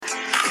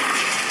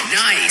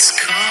Nice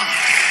car.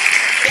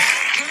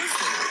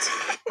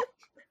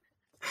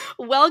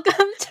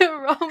 Welcome to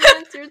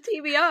Romance Your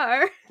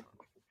TBR.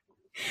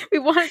 We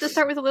wanted to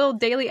start with a little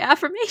daily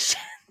affirmation.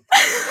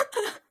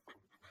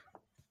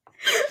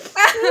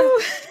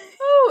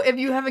 If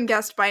you haven't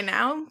guessed by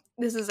now,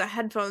 this is a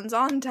headphones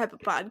on type of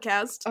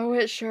podcast. Oh,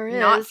 it sure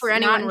is. Not for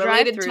anyone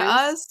related to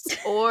drive-thrus. us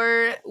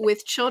or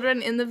with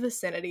children in the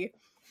vicinity.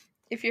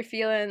 If you're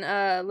feeling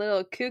a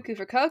little cuckoo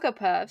for Cocoa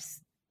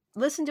Puffs,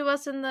 listen to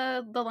us in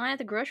the line at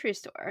the grocery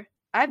store.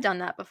 I've done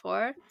that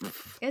before.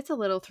 It's a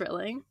little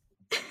thrilling.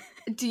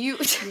 Do you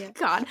Yeah.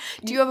 God,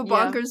 do you have a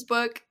bonkers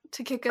book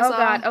to kick us off? Oh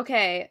god,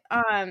 okay.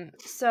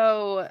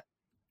 So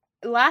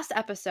last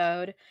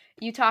episode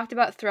you talked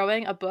about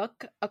throwing a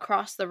book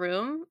across the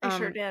room. I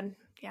sure did.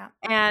 Yeah.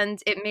 And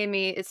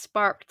it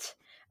sparked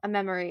a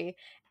memory.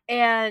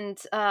 And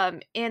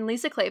in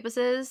Lisa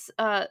Kleypas's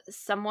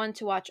Someone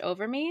to Watch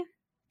Over Me,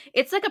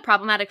 it's like a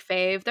problematic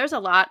fave. There's a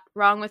lot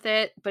wrong with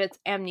it, but it's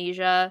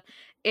amnesia.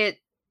 It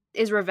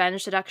is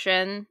revenge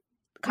seduction,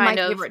 kind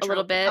My of favorite a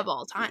little trope bit of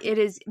all time. It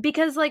is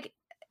because like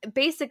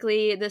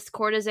basically this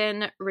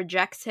courtesan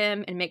rejects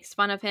him and makes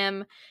fun of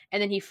him, and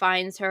then he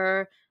finds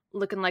her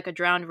looking like a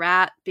drowned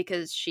rat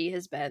because she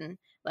has been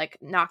like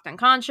knocked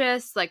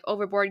unconscious, like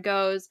overboard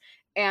goes,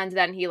 and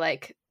then he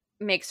like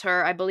makes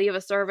her, I believe, a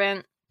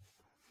servant.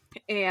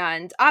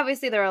 And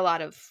obviously there are a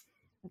lot of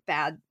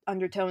bad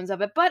undertones of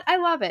it, but I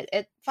love it.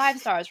 5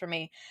 stars for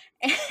me.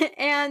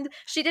 And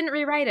she didn't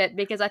rewrite it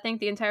because I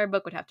think the entire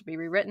book would have to be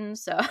rewritten,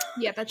 so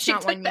Yeah, that's she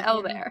not took one the you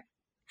L can there.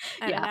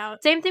 edit Yeah.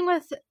 out. Same thing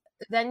with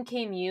Then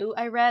Came You.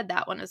 I read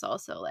that one is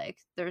also like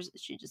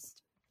she's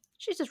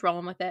just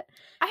rolling with it.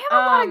 I have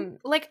a lot of,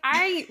 like,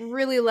 I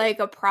really like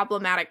a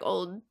problematic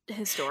old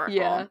historical.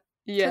 Yeah.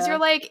 Because you're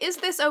like, is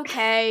this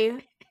okay?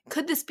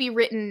 Could this be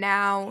written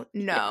now?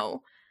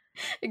 No.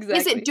 Exactly.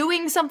 Is it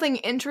doing something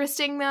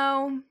interesting,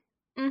 though?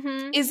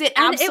 Mm-hmm. Is it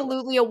And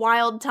absolutely a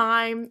wild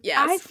time? Yes.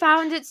 I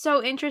found it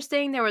so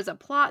interesting. There was a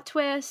plot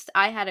twist.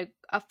 I had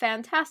a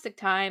fantastic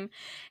time.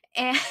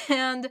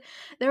 And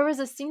there was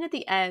a scene at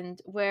the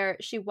end where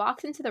she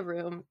walks into the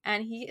room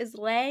and he is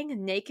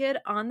laying naked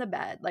on the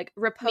bed, like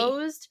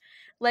reposed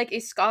like a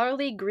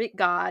scholarly Greek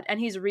god, and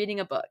he's reading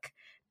a book.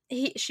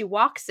 She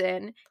walks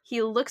in,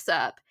 he looks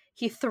up,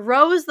 he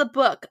throws the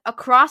book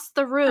across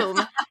the room,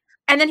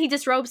 and then he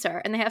disrobes her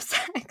and they have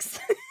sex.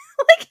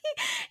 Like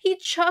he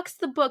chucks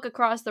the book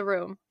across the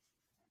room.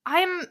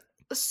 I'm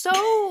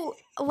so,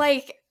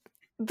 like,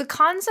 the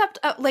concept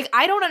of, like,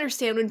 I don't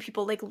understand when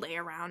people, like, lay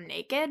around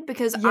naked,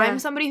 because Yeah. I'm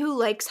somebody who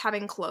likes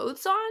having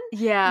clothes on.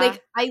 Yeah.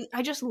 Like,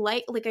 I just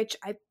like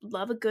I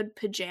love a good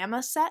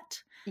pajama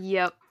set.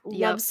 Yep.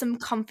 Love some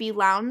comfy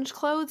lounge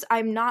clothes.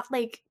 I'm not,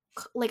 like,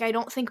 I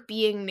don't think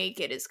being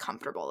naked is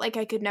comfortable. Like,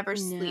 I could never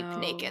sleep No.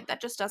 naked.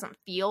 That just doesn't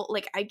feel,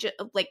 like, I just,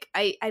 like,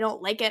 I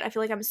don't like it. I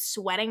feel like I'm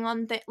sweating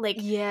on things. Like,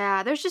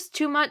 Yeah, there's just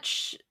too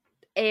much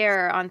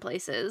air on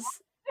places.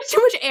 there's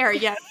too much air,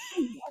 yeah.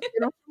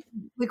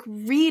 Like,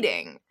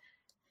 reading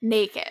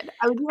naked.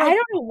 I would be like, I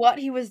don't know what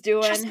he was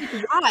doing. just,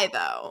 like, why,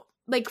 though?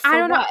 Like, for I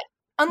don't know. what?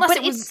 Unless But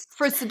it was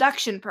for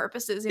seduction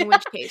purposes, in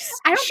which case,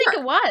 I don't sure.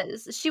 think it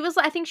was.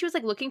 I think she was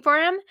like looking for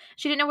him.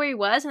 She didn't know where he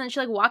was, and then she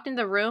like walked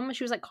into the room and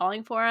she was like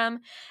calling for him.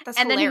 That's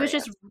and hilarious. then he was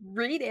just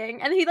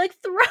reading, and he like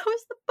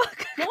throws the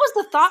book. What was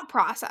the thought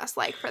process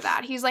like for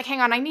that? He's like,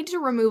 hang on, I need to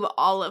remove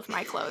all of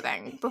my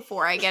clothing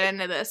before I get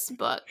into this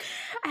book.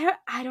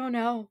 I don't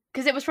know,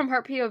 because it was from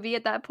her POV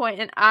at that point,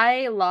 and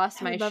I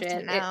lost my I'd love shit.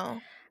 to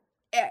know.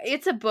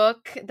 It's a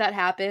book that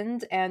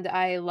happened, and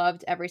I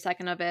loved every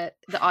second of it.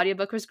 The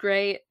audiobook was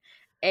great.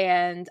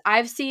 And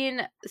I've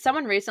seen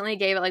someone recently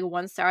gave it like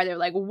 1 star. They were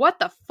like, what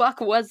the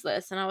fuck was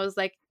this? And I was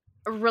like,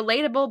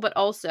 relatable, but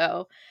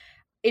also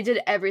it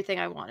did everything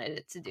I wanted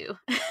it to do.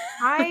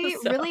 I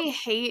So- really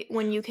hate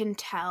when you can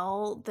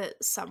tell that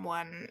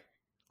someone,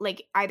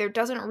 like, either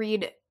doesn't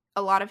read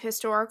a lot of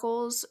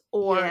historicals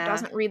or Yeah.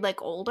 doesn't read,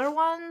 like, older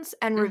ones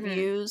and Mhm.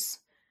 reviews,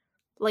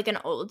 like, an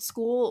old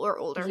school or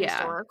older Yeah.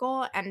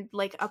 historical and,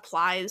 like,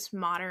 applies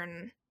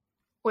modern,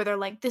 where they're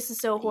like, this is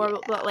so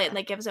horrible, but,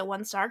 like, gives it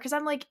 1 star. Because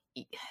I'm like,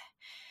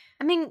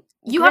 I mean,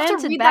 you have to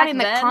granted, read back that in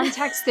then- the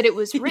context that it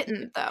was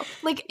written, though.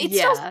 Like, it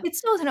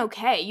still isn't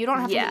okay. You don't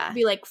have to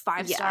be like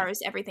 5 Yeah. stars,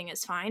 everything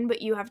is fine,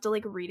 but you have to,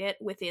 like, read it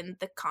within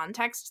the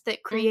context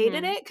that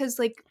created it, because,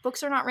 like,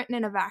 books are not written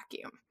in a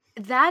vacuum.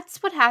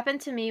 That's what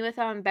happened to me with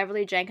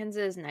Beverly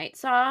Jenkins's Night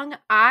Song.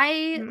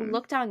 I Mhm.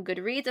 looked on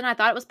Goodreads and I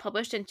thought it was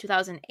published in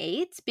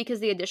 2008 because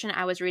the edition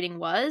I was reading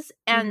was,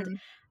 and Mhm.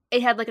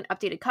 it had like an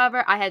updated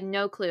cover. I had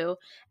no clue.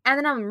 And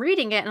then I'm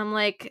reading it and I'm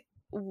like,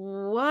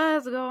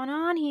 what's going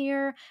on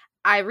here?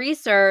 I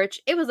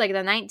researched. It was like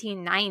the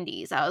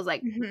 1990s. I was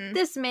like, Mhm.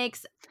 this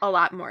makes a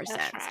lot more That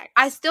sense. tracks.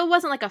 I still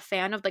wasn't like a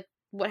fan of like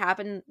what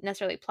happened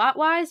necessarily plot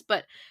wise,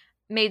 but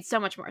made so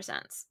much more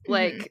sense. Mhm.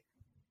 Like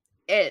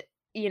it,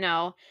 you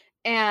know.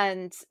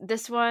 And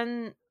this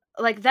one,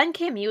 like, Then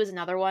Came You is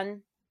another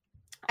one.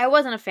 I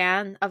wasn't a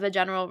fan of the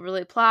general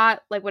really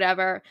plot, like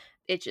whatever.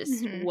 it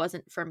just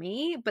wasn't for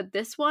me. But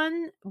this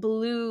one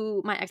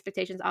blew my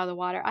expectations out of the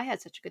water. I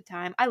had such a good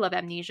time. I love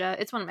Amnesia.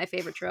 It's one of my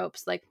favorite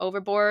tropes. Like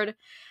Overboard,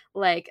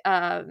 like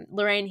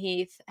Lorraine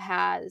Heath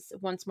has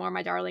Once More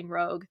My Darling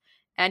Rogue,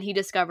 and he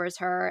discovers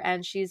her,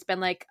 and she's been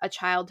like a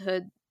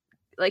childhood,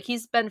 like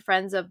he's been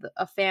friends of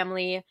a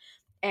family,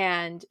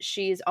 and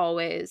she's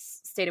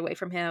always stayed away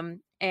from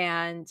him,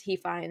 and he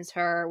finds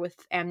her with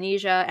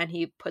amnesia and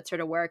he puts her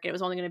to work, and it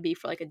was only going to be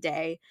for like a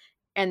day.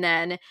 And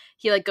then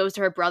he like goes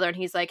to her brother and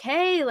he's like,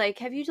 hey, like,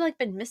 have you like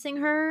been missing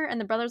her?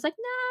 And the brother's like,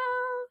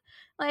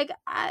 no, like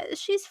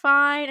she's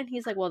fine. And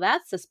he's like, well,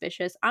 that's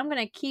suspicious. I'm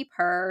gonna keep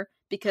her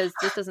because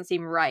this doesn't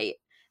seem right.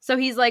 So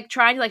he's like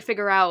trying to like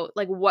figure out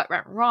like what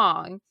went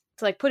wrong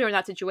to like put her in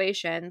that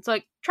situation. So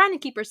like trying to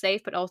keep her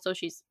safe, but also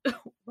she's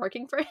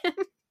working for him.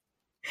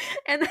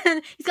 And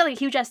then he's got like a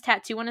huge ass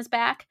tattoo on his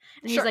back,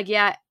 and he's like,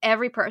 yeah,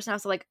 every person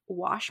has to like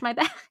wash my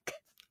back.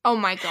 Oh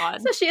my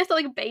god. So she has to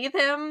like bathe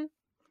him.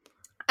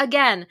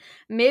 Again,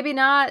 maybe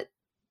not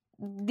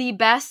the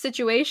best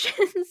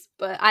situations,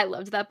 but I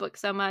loved that book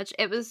so much.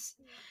 It was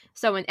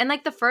so and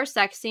like the first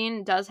sex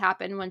scene does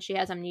happen when she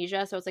has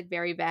amnesia, so it's like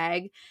very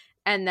vague,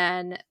 and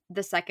then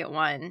the second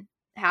one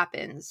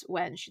happens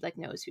when she like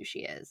knows who she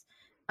is.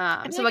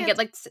 So I get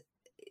like,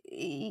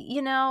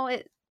 you know, I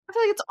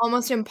feel like it's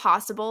almost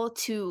impossible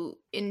to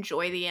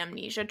enjoy the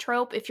amnesia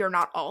trope if you're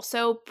not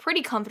also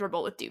pretty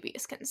comfortable with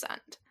dubious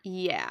consent.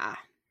 Yeah.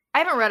 I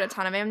haven't read a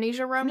ton of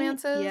amnesia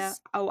romances. Yeah.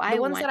 Oh, I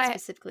went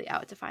specifically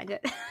out to find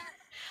it.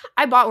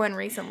 I bought one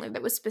recently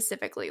that was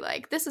specifically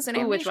like, this is an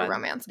amnesia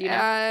romance. You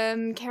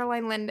know?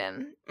 Caroline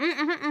Linden.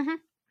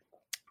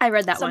 I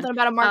read that Something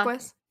about a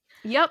Marquis.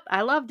 Yep,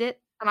 I loved it.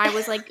 And I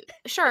was like,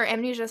 sure,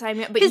 amnesia.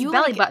 But his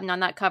belly button on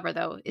that cover,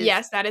 though.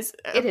 Yes, that is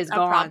a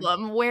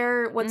problem.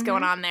 What's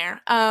going on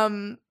there?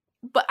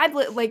 But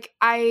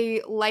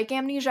I like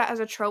amnesia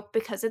as a trope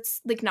because it's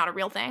like not a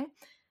real thing.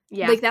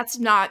 Yeah, like that's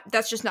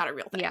just not a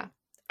real thing. Yeah.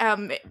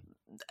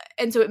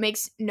 And so it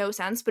makes no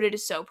sense, but it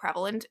is so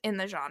prevalent in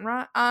the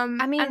genre.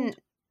 I mean,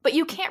 but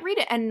you can't read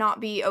it and not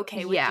be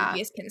okay with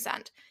dubious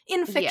consent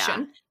in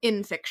fiction. Yeah.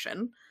 In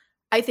fiction,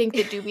 I think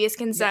that dubious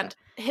consent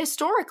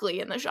historically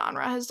in the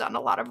genre has done a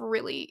lot of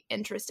really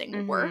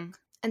interesting work.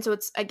 And so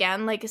it's,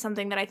 again, like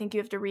something that I think you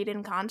have to read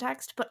in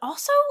context, but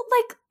also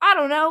like, I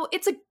don't know,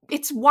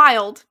 it's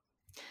wild.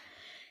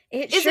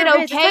 Is it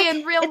okay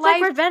in real life? It's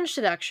like revenge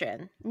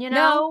seduction, you know?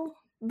 No,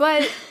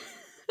 but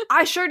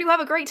I sure do have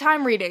a great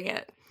time reading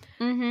it.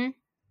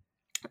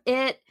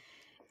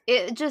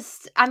 It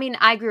just, I mean,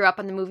 I grew up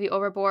on the movie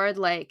Overboard.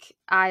 Like,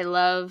 I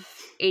love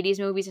 80s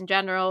movies in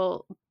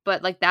general,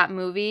 but like that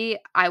movie,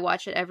 I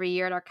watch it every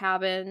year at our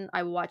cabin.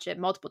 I watch it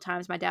multiple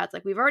times. My dad's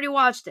like, we've already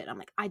watched it. I'm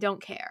like, I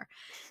don't care.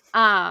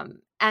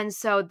 And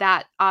so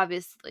that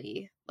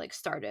obviously like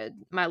started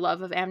my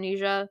love of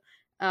amnesia.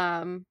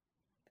 And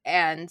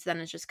then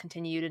it's just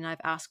continued, and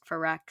I've asked for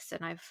recs,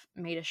 and I've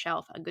made a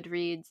shelf on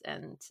Goodreads,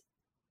 and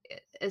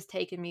it has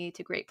taken me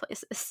to great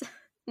places.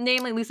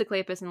 Namely Lisa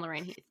Kleypas and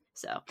Lorraine Heath.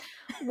 So,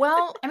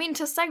 well, I mean,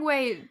 to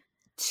segue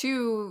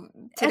to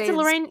today's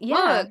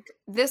book,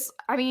 this,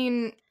 I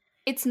mean,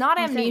 it's not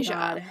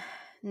amnesia.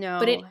 No.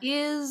 But it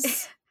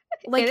is,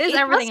 like, it is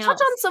everything else.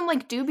 Let's touch on some,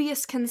 like,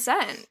 dubious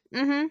consent.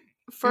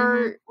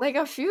 For, like,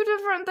 a few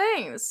different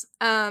things.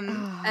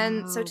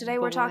 And so today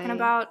we're talking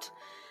about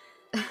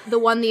the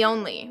one, the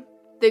only,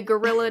 the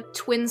Gorilla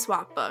Twin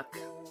Swap book.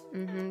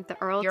 The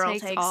Earl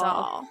Takes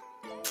All.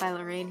 By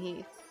Lorraine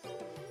Heath.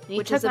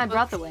 Which took my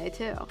breath away,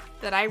 too.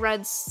 That I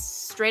read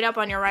straight up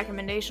on your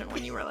recommendation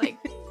when you were like...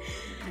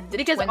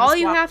 Because all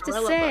you have to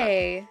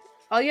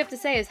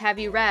say is, have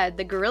you read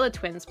the Gorilla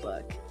Twins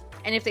book?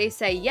 And if they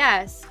say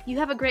yes, you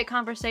have a great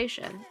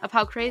conversation of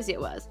how crazy it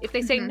was. If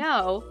they say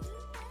no,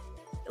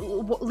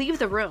 leave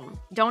the room.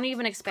 Don't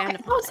even expand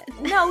upon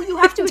it. No, you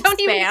have to Don't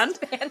expand.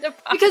 Even expand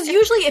upon because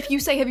usually if you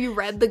say, have you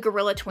read the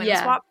Gorilla Twin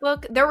Swap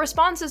book? Their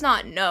response is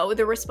not no.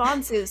 The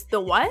response is, the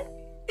what?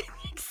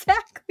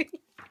 Exactly.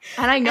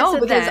 And I know,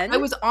 because I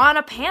was on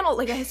a panel,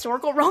 like a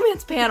historical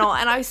romance panel,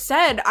 and I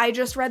said, I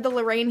just read the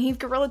Lorraine Heath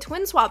Gorilla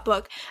Twin Swap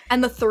book,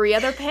 and the three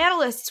other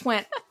panelists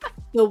went,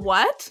 the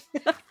what?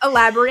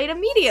 Elaborate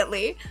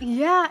immediately.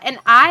 Yeah, and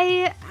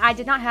I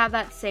did not have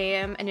that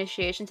same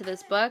initiation to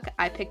this book.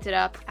 I picked it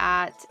up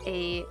at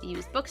a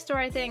used bookstore,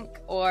 I think,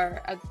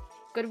 or a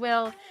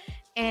Goodwill,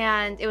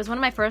 and it was one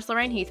of my first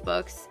Lorraine Heath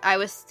books. I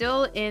was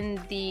still in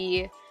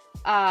the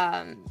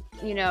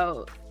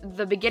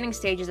the beginning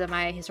stages of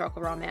my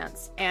historical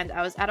romance, and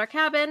I was at our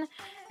cabin,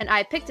 and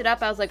I picked it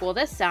up. I was like, well,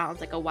 this sounds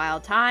like a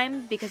wild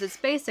time, because it's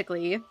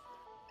basically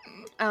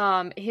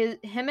him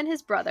and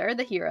his brother,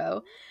 the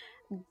hero,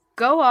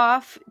 go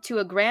off to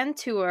a grand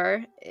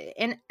tour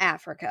in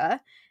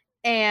Africa,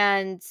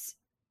 and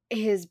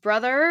his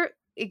brother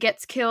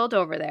gets killed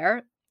over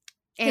there.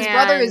 His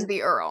brother is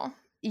the Earl.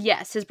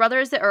 Yes, his brother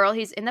is the Earl.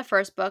 He's in the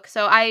first book.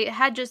 So I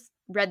had just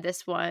read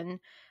this one,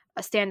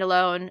 a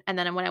standalone, and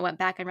then when I went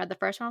back and read the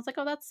first one, I was like,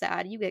 oh, that's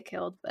sad, you get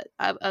killed, but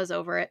I was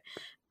over it.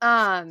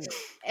 And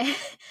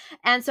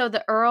so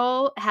the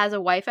Earl has a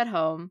wife at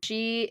home.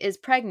 She is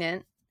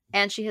pregnant,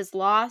 and she has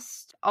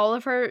lost all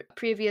of her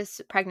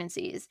previous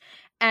pregnancies.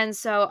 And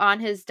so on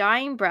his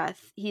dying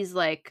breath, he's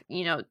like,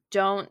 you know,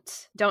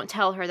 don't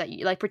tell her that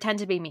you, like, pretend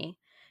to be me,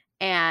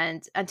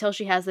 and until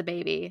she has the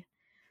baby.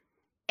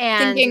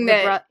 And thinking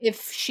that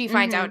if she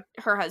finds out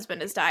her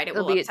husband has died, it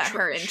it'll will be upset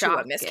her into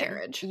a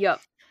miscarriage.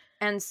 Yep.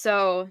 And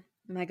so,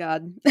 my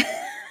God.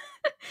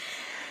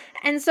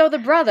 And so the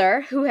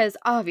brother, who has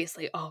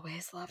obviously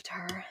always loved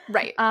her.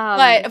 Right.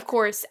 But, of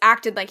course,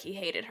 acted like he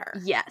hated her.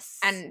 Yes.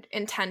 And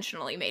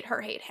intentionally made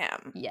her hate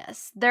him.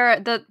 Yes.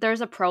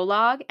 There's a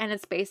prologue, and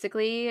it's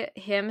basically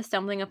him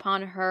stumbling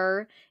upon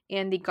her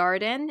in the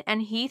garden,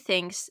 and he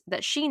thinks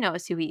that she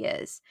knows who he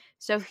is.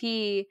 So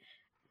he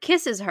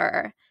kisses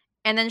her,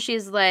 and then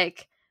she's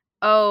like,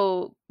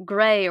 oh,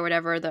 Gray, or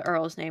whatever the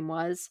Earl's name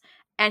was.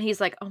 And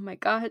he's like, oh my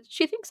God,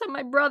 she thinks I'm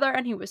my brother.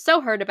 And he was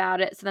so hurt about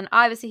it. So then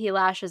obviously he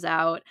lashes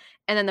out.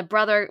 And then the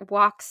brother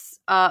walks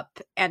up,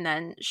 and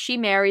then she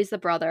marries the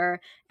brother.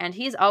 And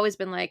he's always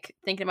been like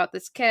thinking about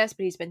this kiss,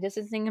 but he's been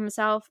distancing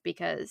himself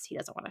because he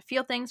doesn't want to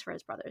feel things for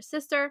his brother's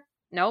sister.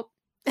 Nope.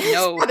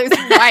 No. Brother's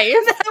wife.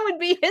 That would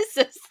be his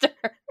sister.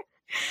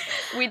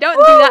 We don't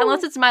do that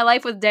unless it's My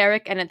Life with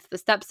Derek and it's the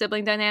step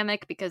sibling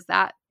dynamic, because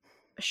that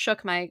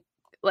shook my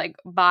like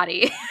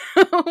body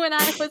when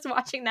I was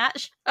watching that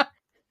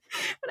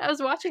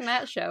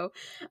show.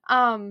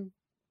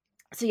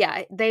 So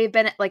yeah, they've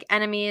been like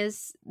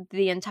enemies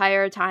the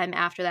entire time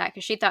after that,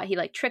 because she thought he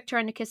like tricked her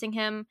into kissing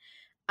him.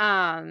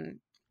 And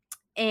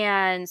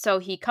so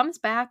he comes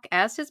back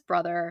as his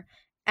brother,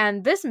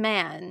 and this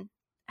man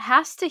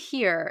has to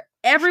hear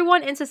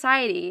everyone in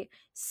society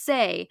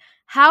say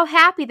how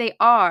happy they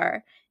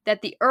are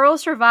that the Earl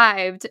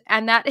survived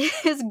and that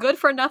his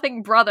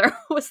good-for-nothing brother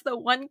was the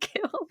one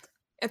killed.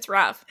 It's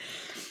rough.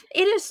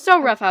 It is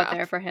so rough out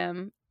there for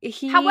him.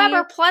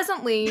 However,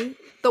 pleasantly,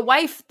 the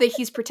wife that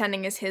he's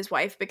pretending is his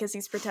wife because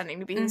he's pretending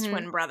to be his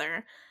twin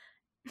brother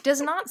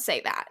does not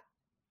say that.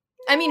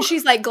 I mean,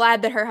 she's like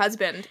glad that her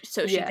husband,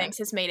 so she thinks,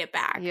 has made it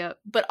back. Yep.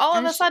 But all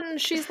of a sudden,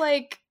 she's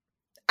like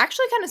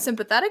actually kind of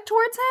sympathetic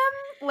towards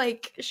him.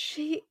 Like,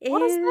 she is.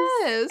 What is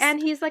this?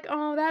 And he's like,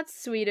 oh,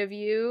 that's sweet of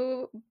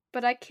you,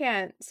 but I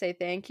can't say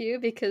thank you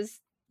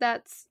because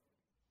that's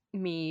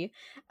me.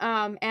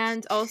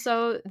 And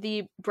also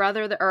the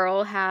brother, the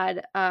Earl,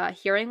 had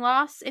hearing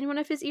loss in one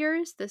of his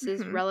ears. This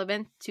is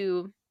relevant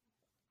to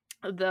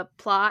the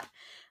plot.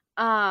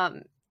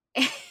 And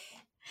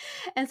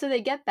so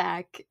they get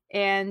back,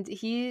 and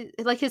he,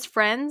 like, his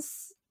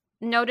friends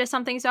notice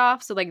something's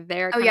off, so like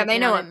they're they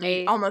know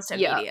him almost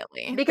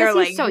immediately because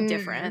he's like,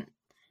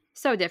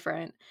 so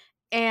different.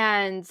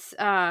 And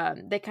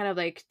they kind of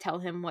like tell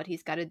him what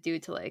he's got to do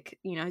to, like,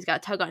 you know, he's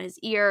got to tug on his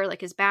ear,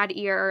 like his bad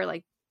ear,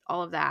 like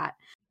all of that.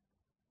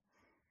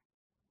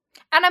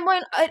 And I'm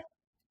going,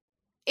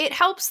 it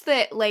helps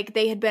that like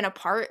they had been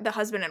apart, the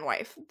husband and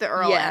wife, the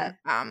Earl and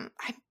I'm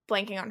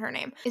blanking on her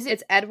name.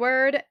 It's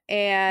Edward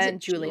and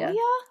Julia?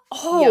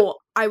 Oh,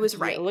 I was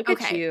right. Yeah, look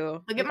at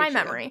you. Look at my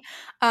memory.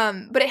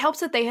 But it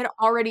helps that they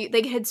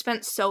had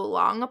spent so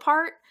long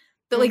apart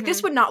that like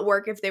this would not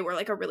work if they were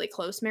like a really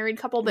close married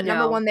couple. But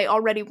number one, they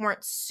already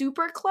weren't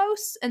super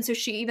close, and so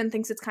she even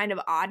thinks it's kind of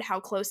odd how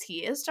close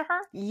he is to her.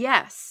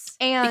 Yes,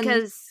 and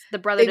because the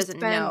brother doesn't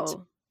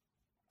know.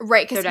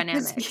 Right,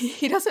 because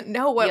he doesn't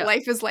know what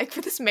life is like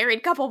for this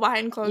married couple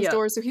behind closed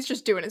doors, so he's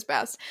just doing his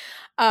best.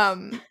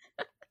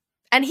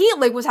 And he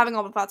like was having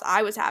all the thoughts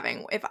I was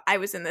having if I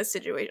was in this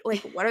situation.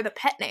 Like, what are the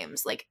pet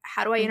names? Like,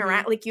 how do I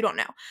interact? Like, you don't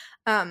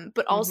know.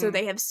 But also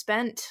they have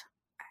spent,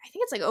 I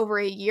think it's like over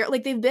a year.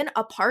 Like, they've been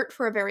apart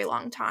for a very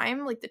long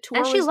time. Like, the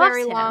tour was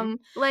very long.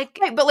 Like,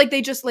 right, but like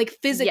they just like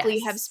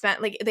physically have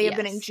spent, like, they have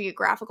been in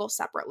geographical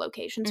separate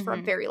locations for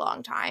a very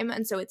long time.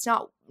 And so it's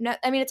not,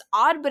 I mean, it's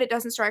odd, but it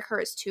doesn't strike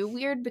her as too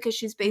weird because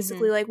she's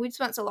basically like, we've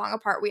spent so long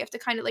apart, we have to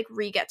kind of like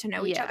get to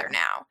know each other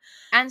now.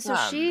 And so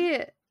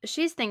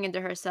she's thinking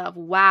to herself,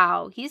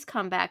 wow, he's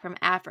come back from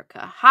Africa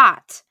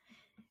hot.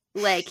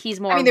 Like, he's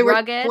more rugged.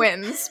 Were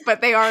twins,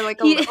 but they are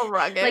like a little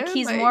rugged. Like,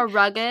 he's more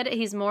rugged.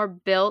 He's more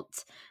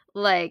built.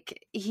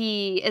 Like,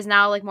 he is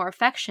now like more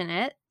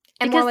affectionate.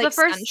 And more like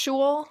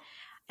sensual.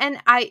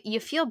 And you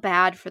feel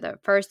bad for the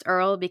first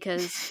Earl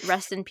because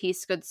rest in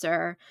peace, good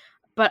sir.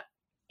 But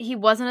he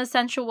wasn't as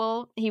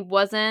sensual. He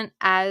wasn't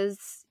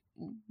as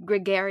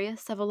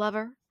gregarious of a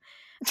lover.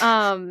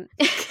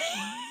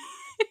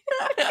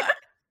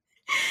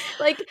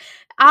 Like,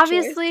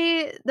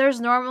 obviously,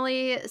 there's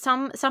normally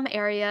some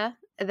area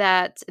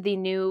that the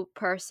new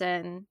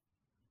person,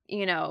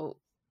 you know,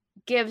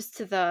 gives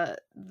to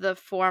the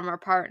former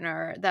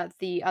partner that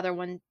the other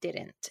one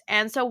didn't.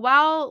 And so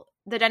while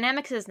the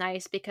dynamics is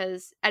nice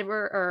because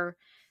Edward, or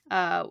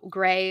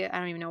Gray, I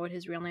don't even know what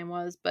his real name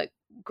was, but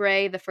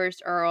Gray, the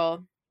first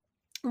Earl,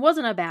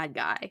 wasn't a bad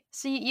guy.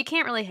 So you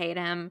can't really hate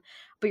him,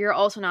 but you're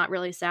also not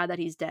really sad that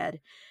he's dead.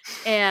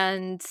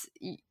 And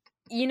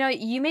you know,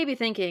 you may be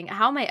thinking,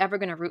 how am I ever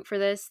going to root for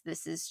this?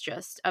 This is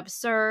just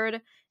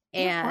absurd,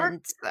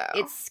 and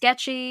it's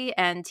sketchy,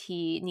 and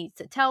he needs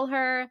to tell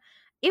her.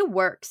 It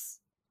works.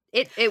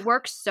 It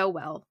works so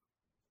well.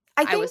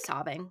 I was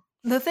sobbing.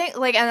 The thing,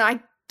 like, and I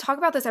talk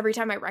about this every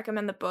time I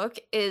recommend the book,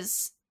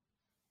 is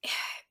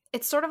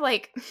it's sort of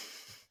like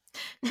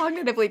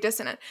cognitively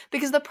dissonant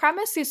because the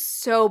premise is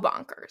so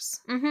bonkers.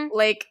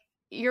 Like,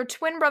 your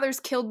twin brother's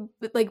killed,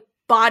 like,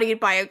 bodied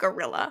by a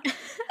gorilla.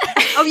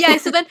 Oh yeah,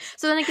 so then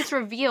it gets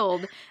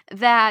revealed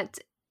that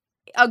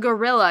a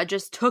gorilla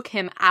just took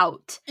him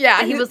out. Yeah,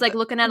 and he was like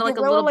looking at it like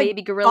a little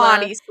baby gorilla.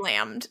 Body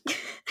slammed.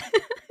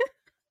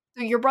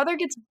 So your brother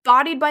gets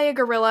bodied by a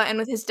gorilla, and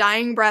with his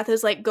dying breath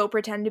is like, "Go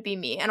pretend to be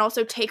me," and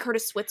also take her to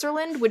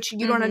Switzerland, which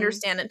you don't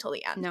understand until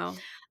the end. No.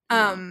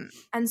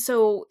 And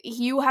so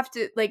you have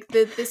to, like,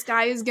 this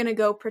guy is gonna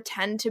go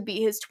pretend to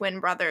be his twin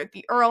brother,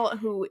 the Earl,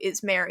 who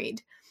is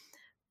married,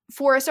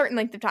 for a certain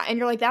length of time. And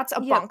you're like, that's a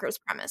bonkers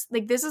premise.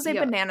 Like, this is a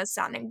bananas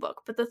sounding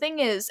book. But the thing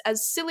is,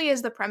 as silly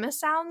as the premise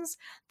sounds,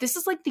 this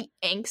is like the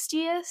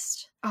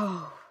angstiest.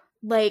 Oh.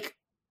 Like,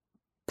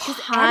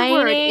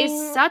 Edward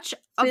is such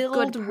a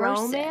good person.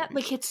 Romance.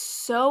 Like, it's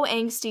so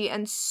angsty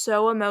and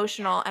so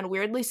emotional and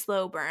weirdly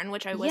slow burn,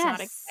 which I was not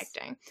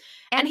expecting.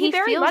 And he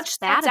very much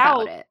bad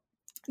about it.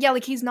 Yeah,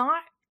 like, he's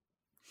not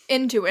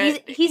into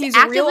it. He's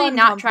actively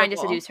not trying to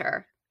seduce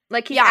her.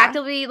 Like, he's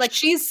actively, like,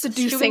 she's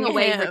seducing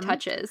away him. her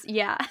touches.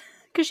 Yeah.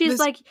 Because she's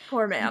like,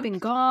 poor man. You've been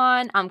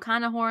gone. I'm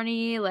kind of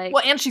horny. Like,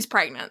 well, and she's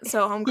pregnant,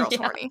 so homegirl's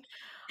horny.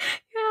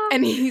 Yeah.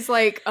 And he's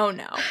like, oh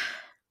no.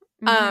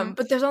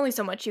 But there's only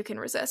so much you can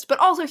resist. But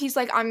also he's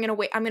like, I'm gonna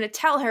wait. I'm gonna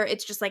tell her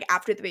it's just like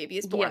after the baby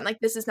is born. Yeah. Like,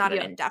 this is not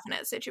an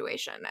indefinite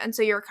situation. And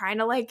so you're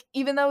kind of like,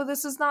 even though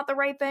this is not the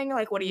right thing,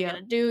 like, what are you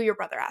gonna do? Your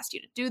brother asked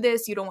you to do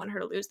this. You don't want her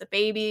to lose the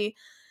baby.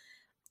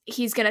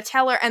 He's gonna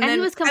tell her, and then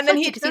he was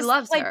conflicted because he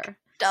loves her.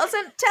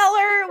 Doesn't tell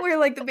her where,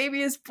 like, the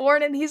baby is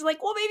born, and he's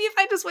like, well, maybe if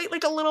I just wait,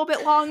 like, a little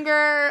bit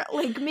longer,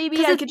 like,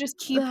 maybe I could just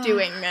keep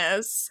doing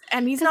this.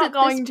 And he's not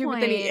going to, but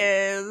then he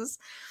is.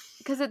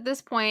 Because at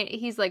this point,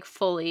 he's, like,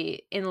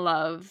 fully in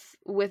love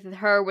with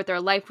her, with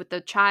their life, with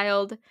the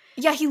child.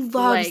 Yeah, he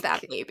loves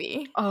that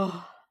baby.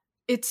 Oh.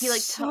 It's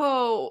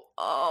so,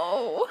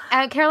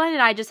 And Caroline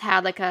and I just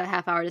had, like, a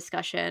half-hour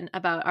discussion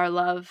about our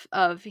love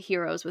of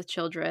heroes with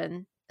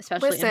children,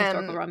 especially in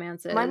historical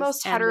romances. My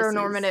most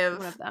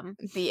heteronormative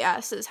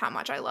BS is how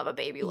much I love a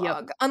baby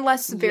log.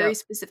 Unless very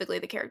specifically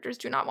the characters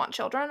do not want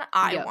children,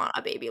 I want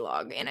a baby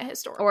log in a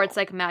historical. Or it's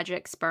like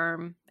magic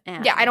sperm.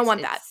 And I don't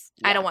want that.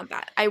 I don't want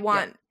that.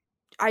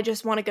 I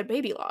just want a good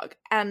baby log.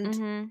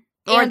 And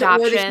or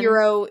adoption. Or the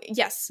hero.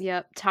 Yes.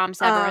 Yep. Tom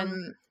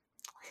Severin.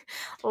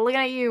 Looking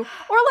at you.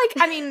 Or, like,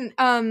 I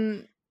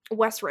mean,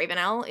 Wes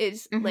Ravenel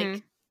is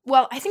like,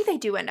 well, I think they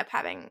do end up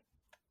having,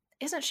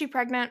 isn't she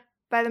pregnant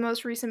by the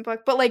most recent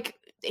book? But, like,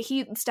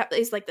 he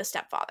is like the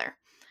stepfather.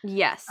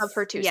 Yes. Of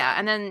her two sons.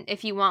 And then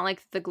if you want,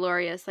 like, the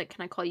glorious, like,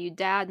 can I call you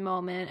dad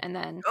moment, and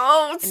then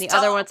in the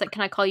other one it's like,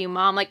 can I call you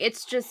mom? Like,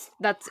 it's just,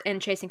 that's in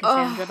Chasing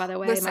Cassandra, by the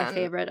way. My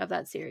favorite of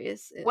that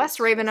series. Wes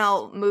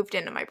Ravenel moved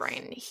into my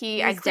brain.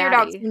 I cleared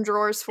out some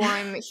drawers for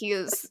him. He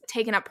is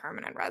taken up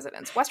permanent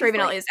residence. Wes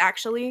Ravenel is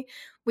actually,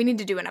 we need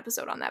to do an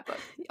episode on that book.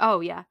 Oh,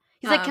 yeah.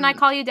 He's like, can I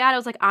call you dad? I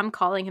was like, I'm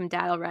calling him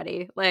dad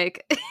already.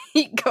 Like,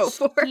 go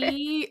for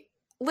it.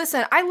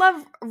 Listen, I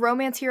love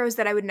romance heroes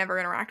that I would never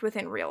interact with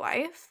in real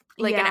life.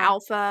 Like an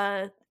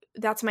alpha,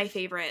 that's my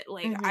favorite.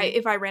 Like,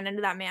 if I ran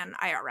into that man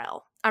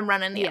IRL, I'm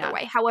running the other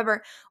way.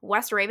 However,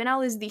 Wes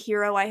Ravenel is the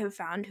hero I have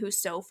found who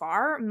so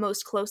far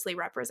most closely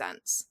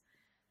represents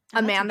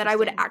a man that I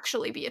would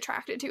actually be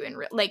attracted to in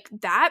real, like,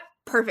 that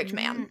perfect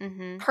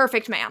man.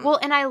 Perfect man. Well,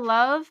 and I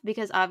love,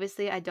 because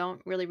obviously I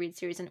don't really read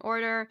series in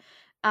order.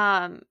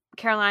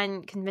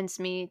 Caroline convinced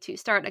me to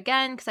start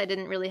again because I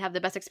didn't really have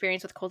the best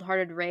experience with Cold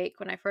Hearted Rake.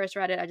 When I first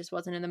read it, I just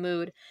wasn't in the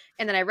mood.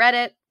 And then I read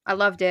it. I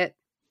loved it.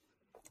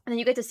 And then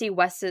you get to see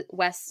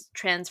Wes'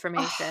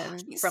 transformation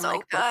from,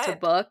 like, book to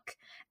book.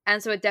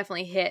 And so it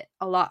definitely hit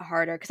a lot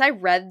harder. Because I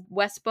read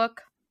Wes'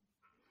 book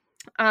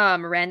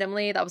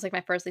randomly. That was, like,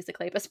 my first Lisa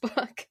Kleypas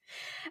book.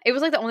 It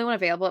was, like, the only one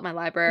available at my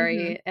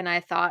library. And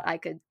I thought I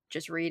could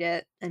just read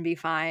it and be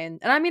fine.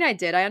 And I mean, I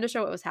did. I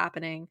understood what was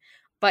happening.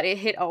 But it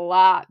hit a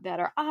lot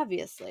better,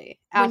 obviously,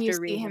 after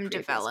reading him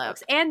develop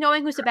books. And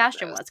knowing who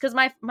Sebastian was. Because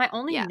my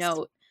only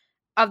note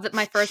of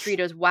my first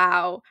read was,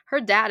 wow, her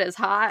dad is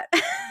hot.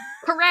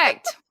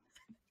 Correct.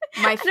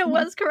 And it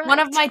was correct. One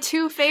of my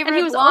two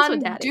favorite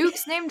blonde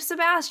dukes named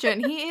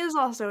Sebastian. He is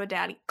also a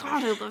daddy.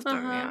 God, I love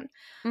that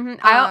man.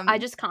 I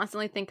just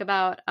constantly think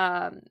about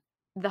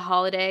The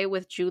Holiday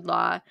with Jude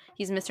Law.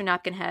 He's Mr.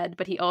 Napkinhead,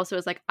 but he also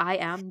is like, I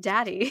am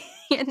daddy.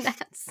 And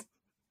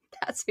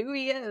that's who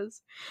he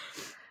is.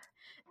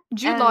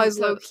 Jude Law is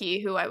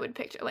low-key who I would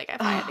picture, like,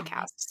 if I had to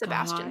cast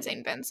Sebastian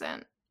St.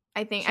 Vincent.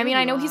 I think, I mean,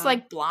 I know he's,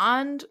 like,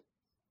 blonde.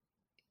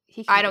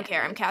 I don't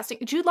care. I'm casting.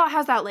 Jude Law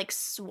has that, like,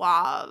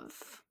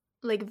 suave,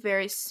 like,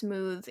 very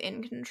smooth,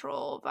 in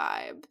control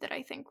vibe that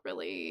I think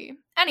really.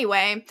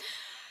 Anyway,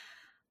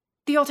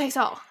 the old takes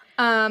all.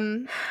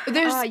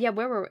 There's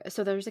where were we?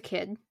 So there's a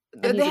kid.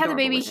 They had the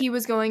baby. He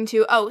was going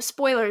to. Oh,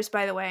 spoilers,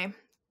 by the way,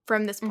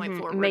 from this point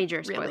forward.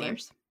 Major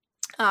spoilers.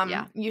 Really.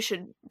 You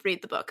should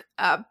read the book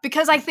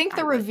because I think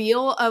the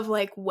reveal of,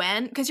 like,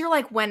 when, because you're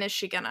like, when is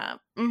she gonna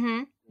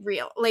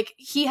real. Like,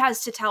 he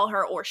has to tell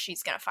her or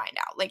she's gonna find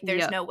out. Like,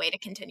 there's Yep. no way to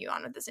continue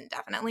on with this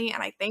indefinitely,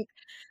 and I think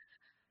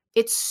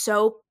it's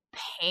so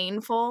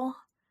painful.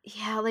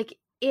 Yeah, like,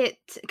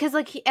 because,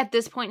 like, at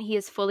this point, he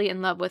is fully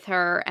in love with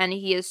her, and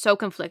he is so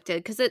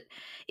conflicted, because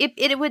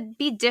it would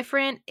be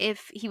different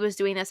if he was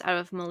doing this out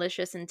of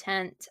malicious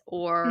intent,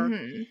 or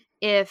Mhm.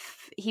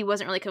 if he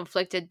wasn't really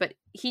conflicted, but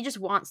he just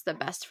wants the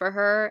best for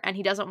her, and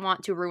he doesn't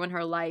want to ruin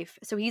her life,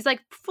 so he's,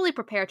 like, fully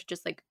prepared to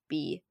just, like,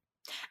 be.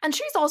 And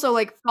she's also,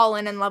 like,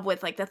 fallen in love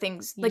with, like, the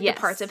things, like, the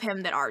parts of Yes.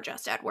 him that are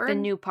just Edward. The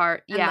new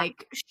part, And, yeah.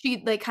 like,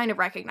 she, like, kind of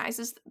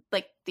recognizes,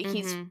 like, that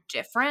he's Mhm.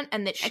 different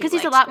and that she Because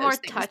he's a likes lot more those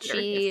things that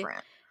are touchy,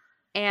 different.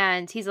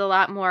 and he's a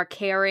lot more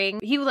caring.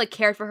 He, like,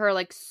 cared for her,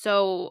 like,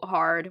 so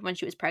hard when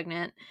she was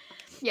pregnant,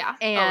 Yeah.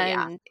 Oh,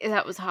 yeah. and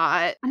that was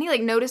hot. And he,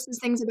 like, notices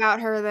things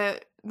about her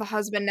that the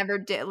husband never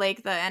did,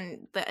 like,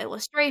 the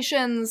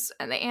illustrations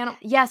and the animal.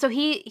 Yeah, so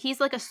he's,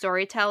 like, a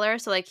storyteller,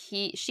 so, like,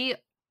 she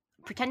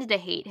pretended to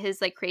hate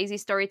his, like, crazy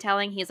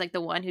storytelling. He's, like,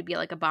 the one who'd be at,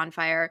 like, a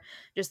bonfire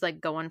just, like,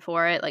 going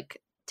for it,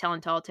 like,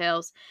 telling tall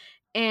tales.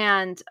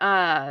 And,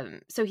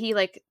 so he,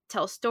 like,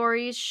 tells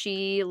stories.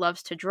 She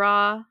loves to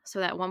draw,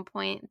 so at one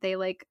point they,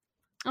 like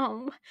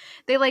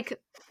they, like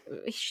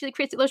she, like,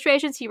 creates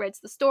illustrations, he writes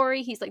the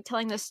story, he's, like,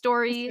 telling the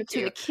It's story so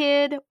to the cute.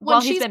 kid When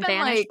while he's she's been been,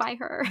 banished like, by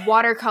her.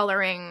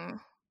 watercoloring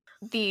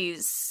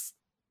these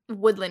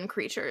woodland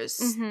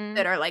creatures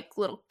that Mhm. are, like,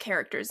 little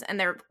characters, and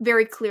they're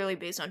very clearly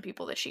based on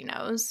people that she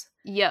knows.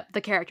 Yep,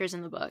 the characters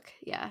in the book,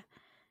 yeah.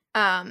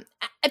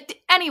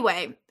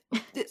 Anyway,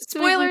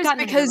 So we've spoilers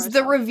gotten ahead of because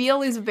the ourselves.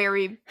 reveal is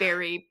very,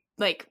 very,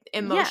 like,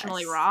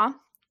 emotionally Yes. raw.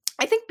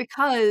 I think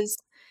because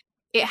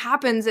it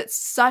happens at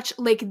such,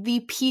 like,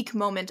 the peak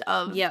moment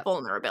of Yep.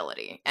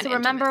 vulnerability and So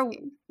remember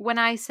intimacy. when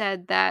I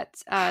said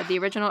that the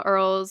original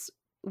Earl's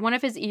one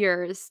of his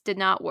ears did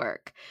not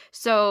work.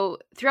 So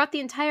throughout the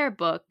entire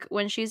book,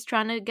 when she's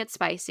trying to get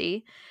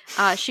spicy,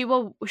 she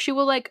will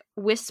like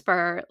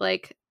whisper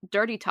like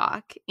dirty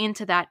talk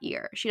into that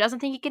ear. She doesn't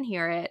think he can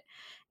hear it,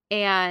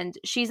 and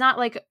she's not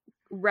like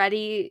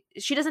ready.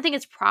 She doesn't think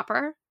it's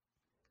proper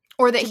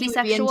Or that to he be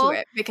would be into sexual,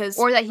 it because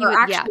or that he her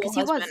would, yeah, actual because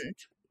husband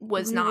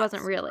was he not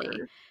wasn't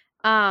really.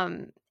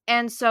 super.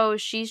 And so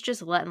she's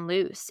just letting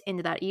loose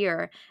into that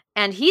ear,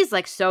 and he's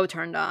like so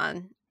turned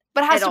on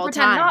But has at to all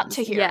pretend not times.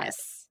 to hear it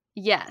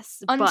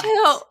Yes, but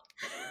until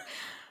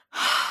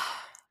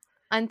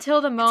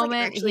until the it's, like,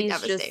 moment actually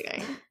he's just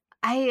devastating.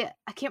 I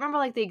can't remember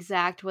like the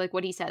exact like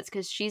what he says,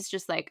 because she's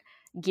just like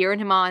gearing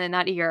him on in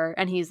that ear,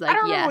 and he's I like,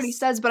 don't remember what he yes.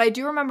 says, but I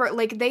do remember,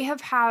 like, they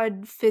have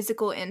had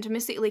physical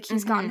intimacy, like,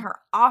 he's gotten Hmm. her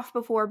off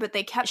before, but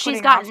they kept She's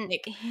putting off, gotten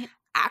like, him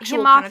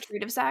actual off.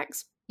 penetrative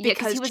sex Yeah,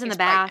 because he because was in the she's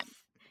bath. pregnant.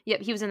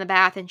 Yep, he was in the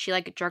bath, and she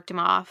like jerked him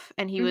off,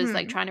 and he was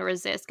like Mhm. trying to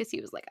resist because he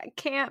was like, I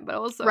can't, but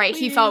also Right,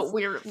 he felt please.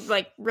 weird,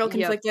 like, real Yep.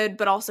 conflicted,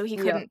 but also he Yep.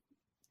 couldn't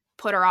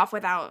put her off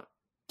without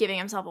giving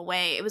himself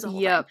away. It was a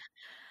whole thing. Yep.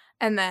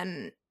 And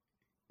then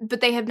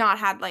but they have not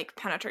had, like,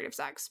 penetrative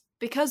sex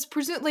because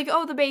like,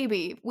 "Oh, the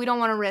baby, we don't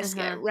wanna risk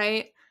it," Uh-huh.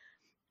 right?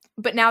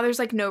 But now there's,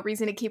 like, no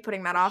reason to keep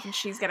putting that off, and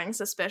she's getting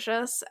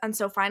suspicious, and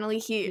so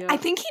finally I Yep.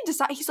 think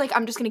he's like,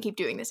 "I'm just gonna keep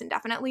doing this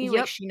indefinitely, like,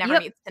 Yep. she never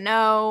Yep. needs to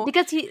know."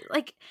 Because he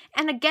like,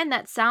 and again,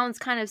 that sounds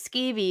kind of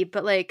skeevy,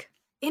 but like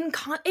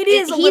It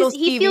is a little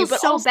he skeevy, feels but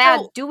so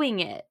bad also doing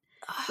it.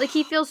 Like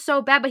he feels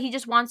so bad, but he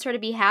just wants her to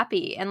be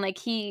happy, and like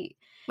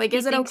like, he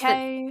is it thinks that,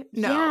 okay?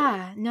 No.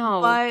 yeah,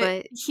 no, But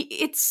but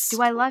it's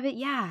do I love it?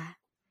 Yeah.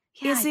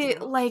 Yeah, is I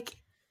it, do. like,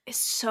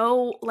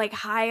 so, like,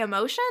 high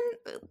emotion?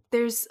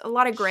 There's a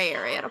lot of gray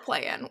area to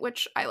play in,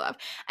 which I love.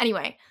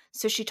 Anyway,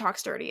 so she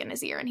talks dirty in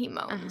his ear, and he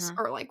moans Uh-huh.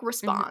 or, like,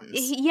 Mhm.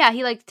 responds. Yeah,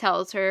 he like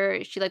tells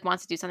her she like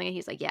wants to do something, and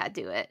he's like, "Yeah,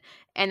 do it."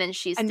 And then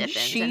she And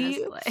stiffens and is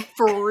she like,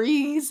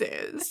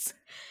 freezes.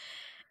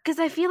 because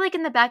I feel like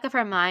in the back of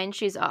her mind,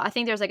 I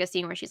think there's like a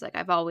scene where she's like,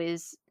 "I've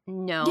always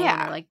known,"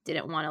 or Yeah. like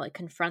didn't want to like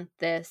confront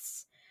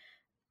this.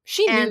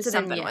 She knew And so then,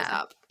 something was yeah,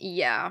 up,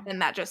 yeah,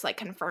 and that just, like,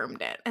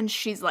 confirmed it, and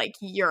she's like,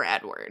 "You're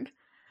Edward."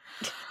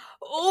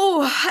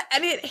 Oh,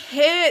 and it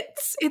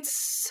hits. It's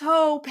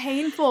so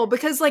painful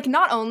because, like,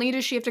 not only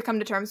does she have to come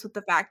to terms with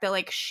the fact that,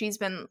 like, she's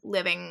been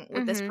living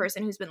with this mm-hmm,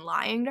 person who's been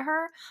lying to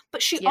her,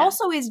 but she yeah,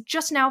 also is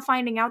just now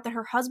finding out that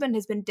her husband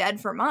has been dead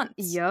for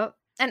months. yep.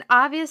 And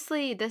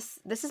obviously, this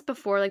is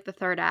before like the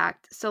third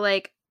act, so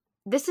like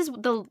this is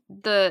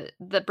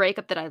the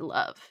breakup that I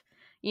love.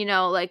 You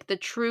know, like the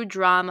true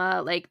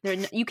drama. Like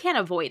you can't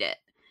avoid it.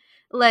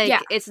 Yeah.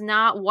 Like it's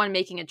not one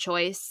making a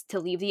choice to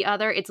leave the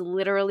other. It's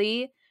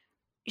literally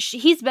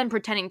he's been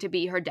pretending to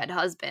be her dead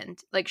husband.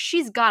 Like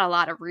she's got a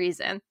lot of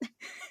reason.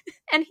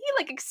 And he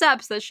like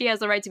accepts that she has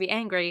the right to be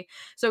angry.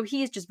 So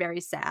he's just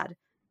very sad.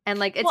 And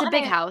like it's Well, a and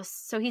big house,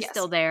 so he's yes.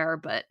 still there,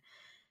 but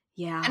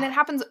yeah. And it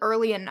happens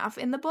early enough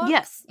in the book.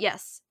 Yes,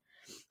 yes.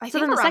 I So think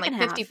then the around, second like,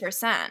 half,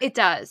 50%. it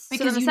does.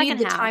 So then Because the you need second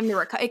the time to half,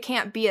 recover. It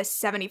can't be a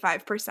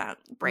 75%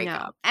 no.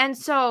 breakup. And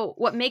so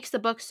what makes the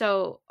book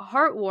so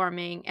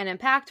heartwarming and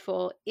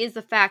impactful is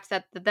the fact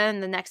that then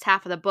the next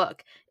half of the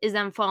book is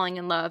them falling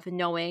in love and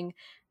knowing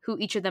who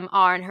each of them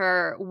are and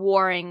her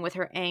warring with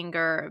her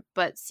anger,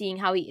 but seeing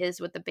how he is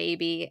with the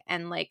baby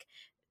and like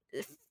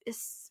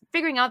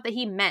figuring out that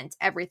he meant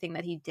everything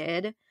that he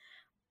did.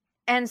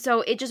 And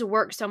so it just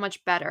works so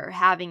much better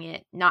having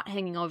it not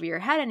hanging over your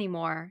head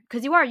anymore,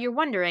 because you're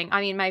wondering.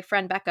 I mean, my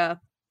friend Becca,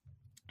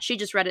 she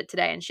just read it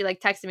today and she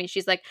like texted me.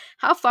 She's like,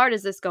 how far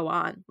does this go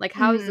on? Like,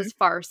 how is this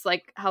farce?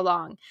 Like, how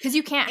long? Because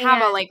you can't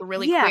have a like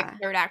really quick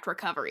third act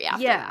recovery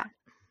after that.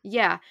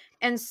 Yeah.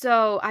 And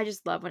so I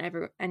just love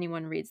whenever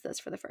anyone reads this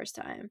for the first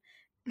time.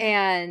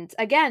 And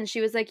again,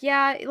 she was like,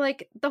 yeah,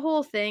 like the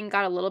whole thing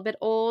got a little bit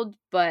old,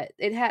 but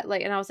it had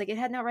like, and I was like, it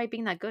had no right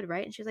being that good,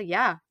 right? And she was like,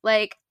 yeah,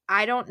 like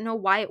I don't know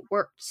why it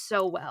worked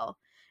so well.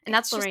 And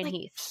that's Lorraine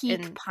Heath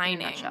peak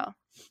pining. In a nutshell.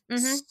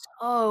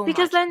 So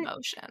much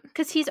emotion.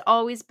 Because he's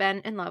always been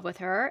in love with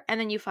her, and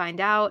then you find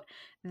out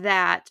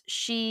that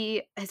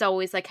she has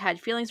always like had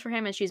feelings for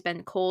him, and she's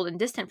been cold and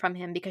distant from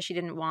him because she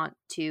didn't want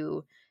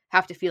to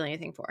have to feel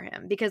anything for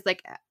him. Because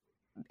like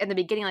in the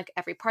beginning, like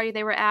every party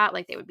they were at,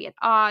 like they would be at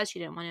odds. She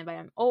didn't want to invite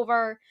him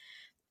over,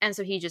 and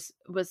so he just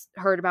was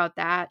hurt about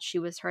that. She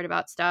was hurt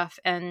about stuff,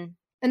 and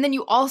then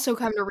you also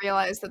come to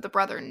realize that the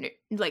brother knew,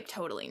 like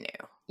totally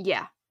knew.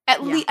 Yeah.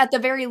 At the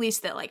very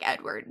least that like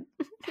Edward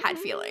had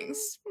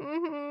feelings.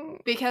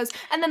 Because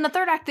and then the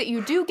third act that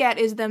you do get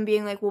is them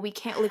being like, well, we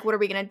can't, like, what are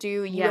we gonna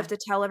do? You have to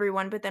tell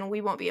everyone, but then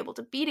we won't be able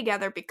to be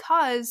together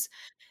because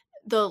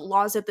the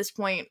laws at this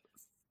point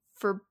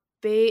forbid.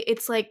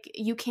 It's like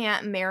you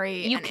can't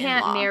marry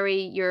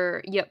marry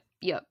your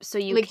so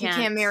you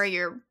can't marry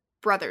your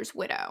brother's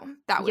widow.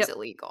 That was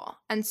illegal.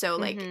 And so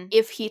like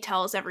if he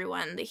tells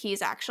everyone that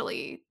he's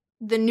actually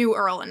the new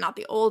Earl and not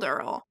the old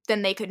Earl,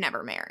 then they could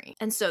never marry.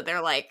 And so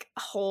their like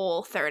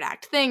whole third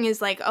act thing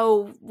is like,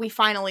 oh, we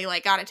finally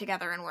like got it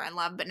together and we're in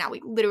love, but now we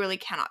literally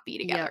cannot be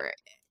together.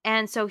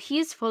 And so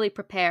he's fully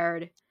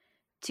prepared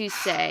to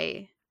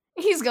say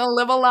he's gonna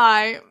live a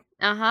lie.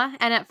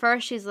 And at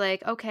first she's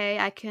like, okay,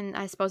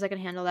 I suppose I can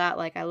handle that.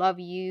 Like, I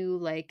love you.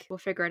 Like, we'll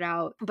figure it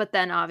out. But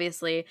then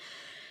obviously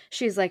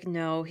she's like,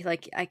 no,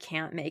 like, I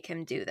can't make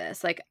him do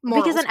this. Like,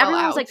 because then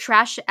everyone was like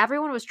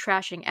everyone was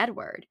trashing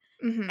Edward.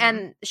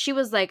 And she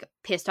was like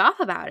pissed off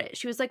about it.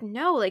 She was like,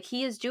 no, like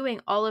he is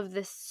doing all of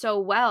this so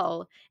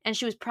well. And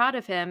she was proud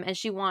of him. And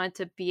she wanted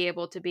to be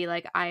able to be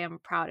like, I am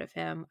proud of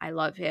him. I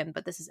love him.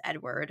 But this is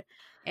Edward.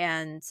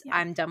 And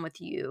I'm done with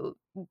you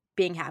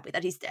being happy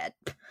that he's dead.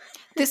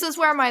 This is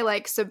where my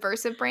like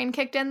subversive brain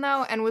kicked in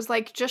though. And was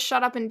like, just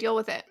shut up and deal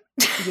with it.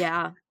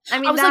 Yeah. I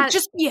mean, I was like,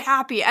 just be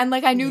happy. And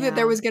like, I knew that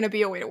there was going to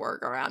be a way to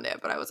work around it.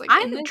 But I was like,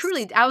 I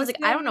was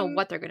like, I don't know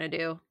what they're going to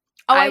do.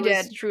 Oh, I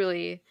did.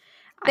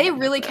 They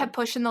really kept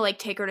pushing the like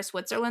take her to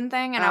Switzerland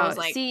thing, and I was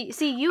like, see,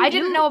 I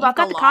didn't know about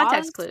the laws.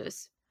 Context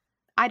clues.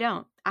 I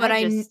don't, but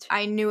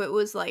I knew it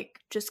was like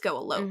just go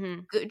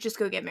elope, just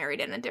go get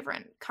married in a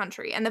different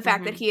country. And the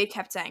fact that he had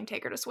kept saying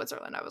take her to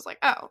Switzerland, I was like,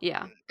 oh,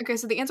 yeah, okay,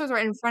 so the answer is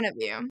right in front of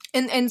you.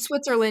 In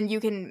Switzerland, you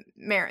can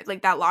marry,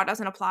 like that law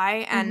doesn't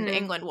apply, and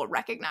England will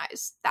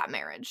recognize that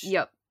marriage.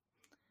 Yep.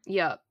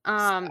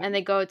 And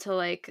they go to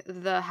like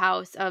the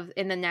house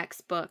in the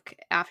next book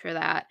after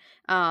that.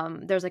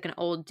 There's like an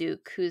old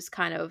duke who's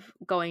kind of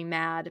going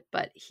mad,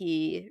 but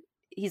he's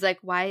like,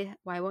 why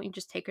won't you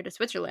just take her to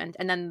Switzerland?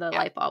 And then the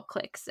light bulb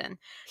clicks, and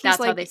that's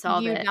like, how they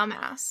solve it.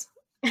 Dumbass.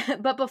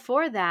 But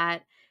before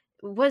that,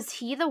 was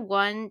he the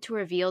one to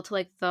reveal to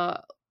like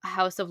the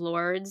House of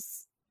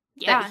Lords?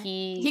 Yeah,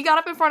 he got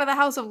up in front of the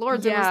House of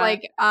Lords and was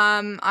like,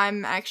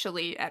 I'm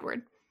actually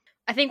Edward.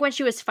 I think when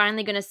she was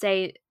finally gonna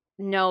say,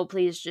 no,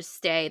 please just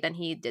stay, then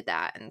he did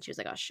that, and she was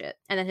like, oh shit.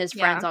 And then his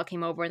friends all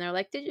came over and they're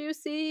like, did you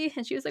see?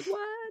 And she was like,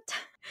 what?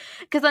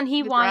 Because then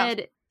he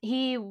wanted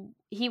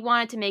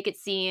to make it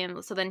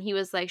seem, so then he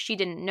was like, she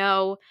didn't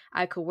know,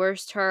 I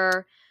coerced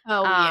her,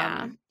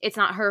 it's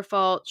not her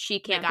fault, she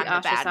can't be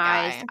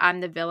ostracized,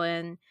 I'm the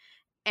villain.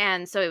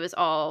 And so it was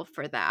all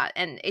for that,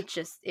 and it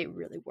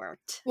really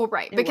worked. Well,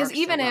 right, because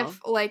even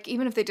if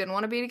they didn't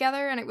want to be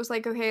together, and it was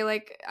like, okay,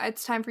 like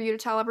it's time for you to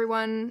tell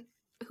everyone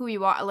who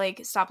you are,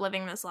 like stop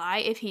living this lie.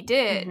 If he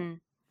did,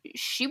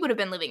 she would have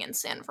been living in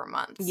sin for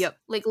months.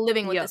 Like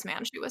living with this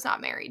man she was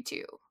not married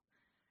to.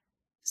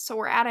 So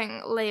we're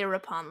adding layer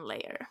upon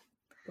layer.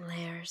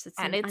 Layers. It's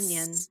an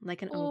onion,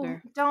 like an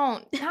ogre.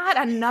 Not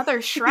another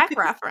Shrek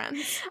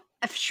reference.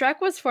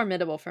 Shrek was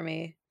formidable for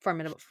me.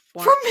 Formidable.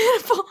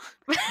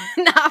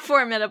 Not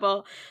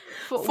formidable.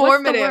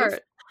 Formative.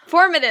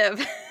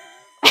 Formative.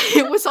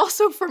 It was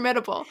also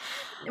formidable.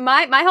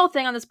 My whole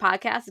thing on this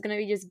podcast is going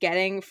to be just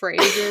getting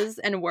phrases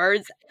and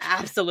words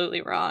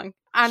absolutely wrong.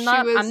 I'm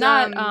not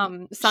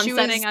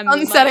sunsetting. I'm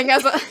sunsetting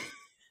as a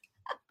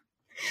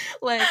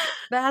like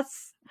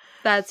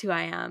that's who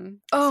I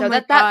am. Oh, so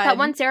that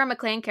one Sarah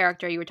McLean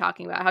character you were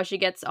talking about, how she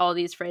gets all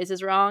these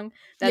phrases wrong.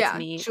 That's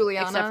me,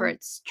 Juliana. Except for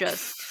it's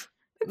just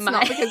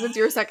not because it's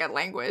your second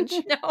language.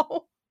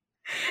 No,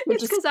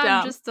 it's because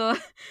I'm just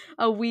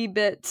a wee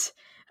bit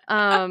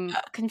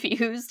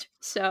confused.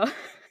 So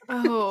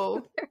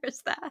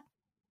there's that.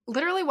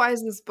 Literally, why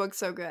is this book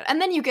so good?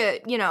 And then you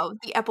get,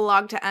 the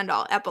epilogue to end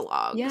all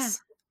epilogues. Yeah.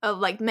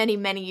 like many,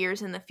 many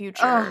years in the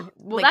future. Oh,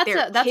 well, like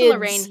their that's a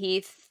Lorraine kids'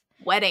 Heath.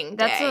 wedding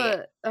That's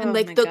day. a And oh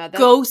like my the god,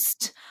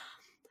 ghost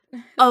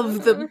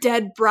of the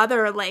dead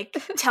brother,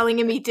 like telling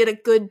him he did a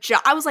good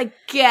job. I was like,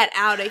 get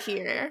out of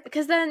here.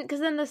 Because then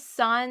the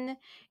son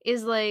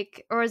is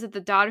like, or is it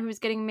the daughter who's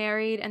getting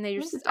married, and they're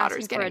The just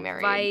daughter's asking for getting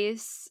married.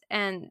 advice,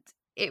 and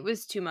it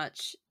was too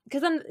much.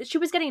 Because then she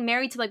was getting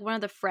married to like one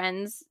of the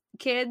friends'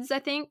 kids, I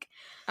think.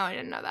 Oh, I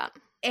didn't know that.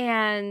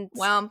 And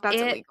well, that's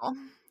illegal.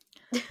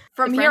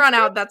 From The here on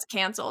French out, that's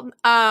canceled.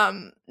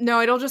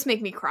 No, it'll just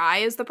make me cry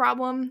is the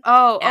problem.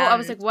 Oh, I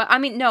was like, what? I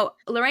mean, no,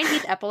 Lorraine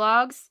Heath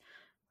epilogues,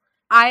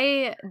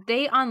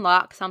 they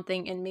unlock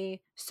something in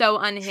me so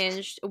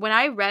unhinged. When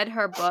I read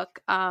her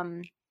book,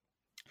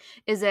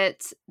 is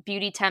it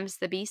Beauty Tempts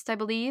the Beast, I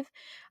believe?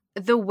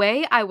 The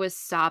way I was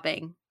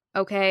sobbing,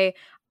 okay?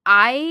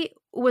 I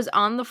was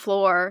on the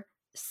floor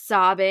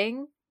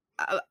sobbing.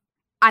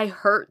 I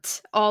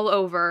hurt all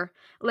over.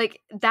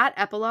 Like, that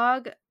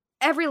epilogue,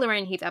 every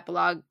Lorraine Heath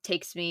epilogue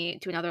takes me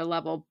to another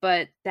level,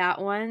 but that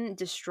one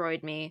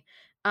destroyed me.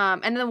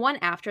 And the one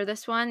after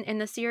this one in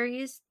the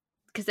series,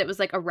 because it was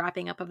like a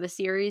wrapping up of the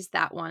series,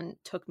 that one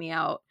took me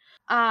out.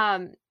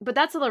 But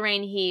that's a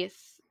Lorraine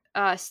Heath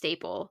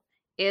staple,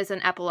 is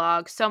an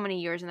epilogue so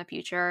many years in the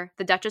future.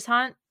 The Duchess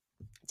Hunt,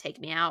 take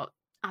me out.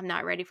 I'm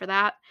not ready for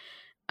that.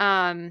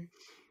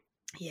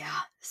 Yeah,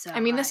 so I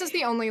mean, this is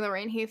the only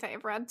Lorraine Heath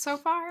I've read so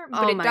far,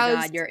 but oh it my does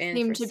god, you're in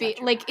seem for to be such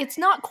a like ride. it's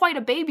not quite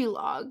a baby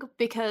log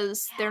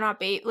because they're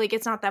not like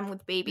it's not them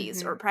with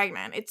babies or Mhm.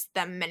 pregnant. It's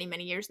them many,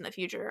 many years in the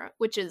future,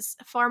 which is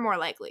far more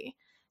likely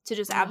to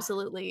just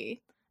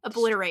absolutely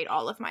obliterate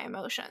all of my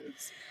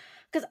emotions.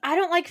 Because I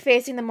don't like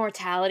facing the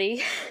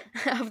mortality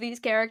of these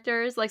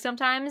characters. Like,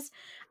 sometimes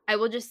I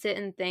will just sit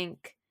and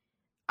think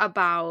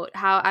about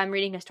how I'm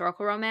reading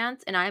historical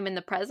romance and I'm in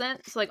the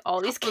present. So, like, all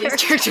these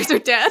characters are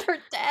dead. are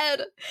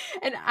dead.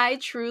 And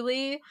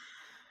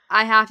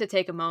I have to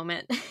take a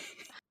moment.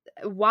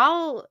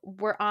 While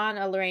we're on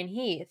a Lorraine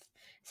Heath,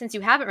 since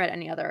you haven't read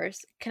any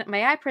others,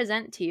 may I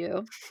present to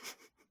you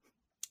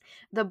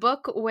the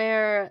book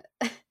where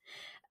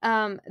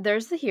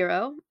there's the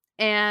hero,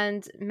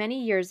 and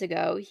many years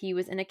ago, he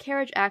was in a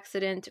carriage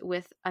accident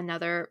with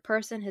another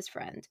person, his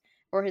friend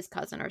or his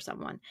cousin or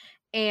someone,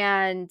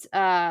 and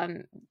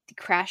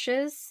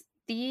crashes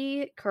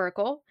the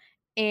curricle,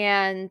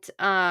 and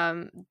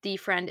the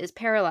friend is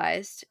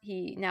paralyzed.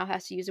 He now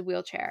has to use a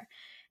wheelchair.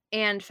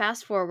 And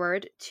fast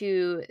forward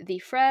to the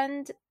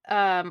friend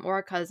or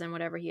a cousin,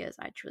 whatever he is,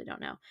 I truly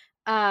don't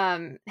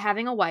know,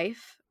 having a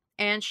wife,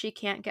 and she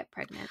can't get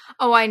pregnant.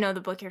 Oh, I know the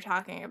book you're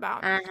talking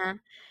about. Uh-huh.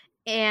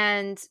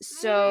 And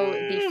so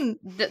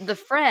the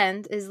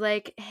friend is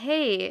like,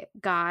 hey,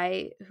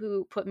 guy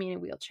who put me in a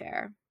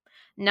wheelchair,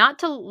 not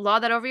to law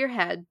that over your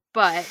head,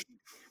 but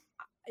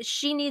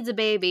she needs a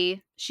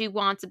baby. She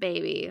wants a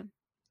baby.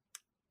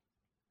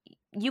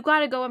 You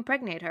got to go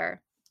impregnate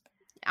her.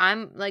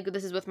 I'm like,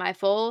 this is with my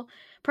full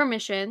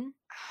permission.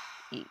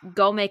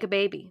 Go make a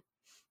baby.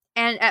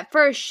 And at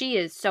first, she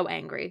is so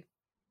angry.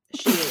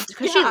 She is,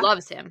 because she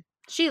loves him.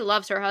 She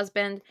loves her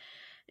husband.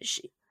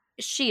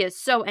 She is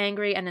so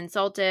angry and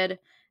insulted.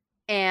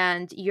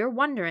 And you're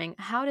wondering,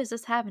 how does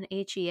this have an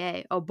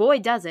HEA? Oh, boy,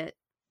 does it.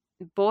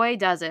 Boy,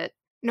 does it.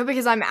 No,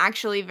 because I'm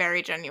actually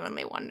very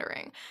genuinely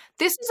wondering.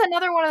 This is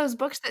another one of those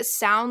books that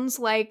sounds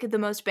like the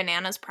most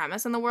bananas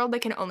premise in the world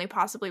that can only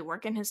possibly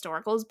work in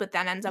historicals, but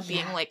then ends up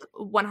being like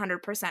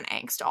 100%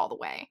 angst all the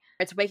way.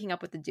 It's Waking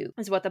Up with the Duke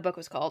is what the book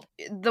was called.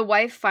 The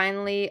wife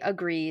finally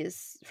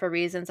agrees for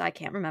reasons I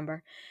can't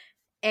remember.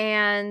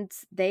 And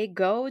they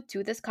go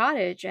to this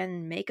cottage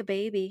and make a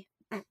baby.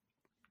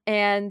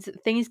 And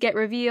things get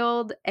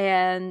revealed,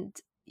 and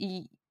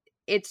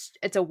it's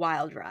a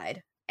wild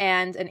ride.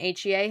 And an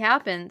HEA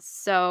happens,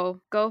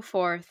 so go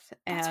forth.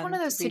 And that's one of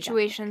those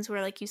situations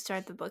where like you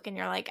start the book and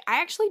you're like,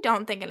 I actually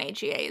don't think an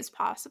HEA is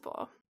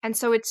possible. And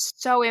so it's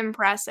so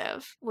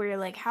impressive where you're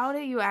like, how do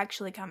you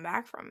actually come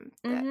back from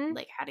that?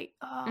 Like, how do you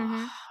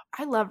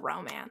I love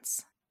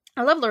romance.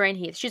 I love Lorraine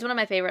Heath. She's one of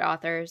my favorite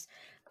authors.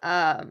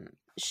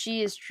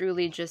 She is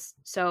truly just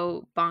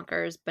so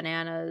bonkers,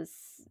 bananas,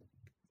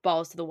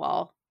 balls to the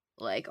wall,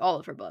 like all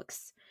of her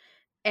books.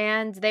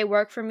 And they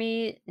work for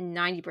me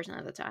 90%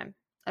 of the time.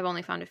 I've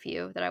only found a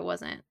few that I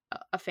wasn't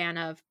a fan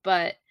of,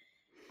 but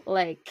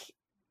like,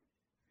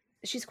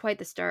 she's quite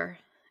the stir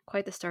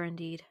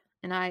indeed.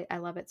 And I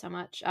love it so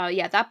much.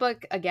 Yeah, that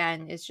book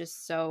again is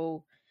just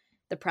so,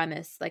 the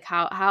premise, like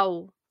how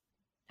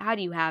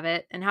do you have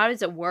it, and how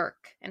does it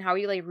work, and how are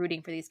you like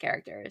rooting for these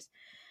characters?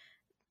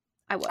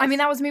 I mean,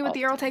 that was me with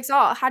The Earl Takes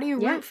All. How do you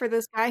root for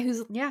this guy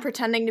who's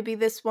pretending to be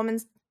this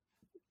woman's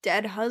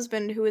dead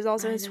husband who is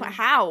also his twin?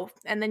 How?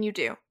 And then you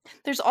do.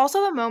 There's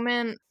also the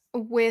moment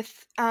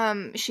with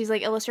she's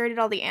like illustrated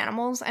all the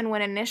animals, and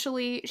when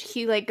initially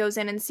he like goes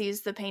in and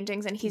sees the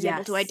paintings and he's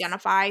able to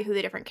identify who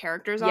the different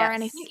characters are,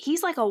 and I think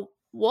he's like a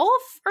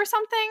wolf or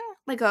something,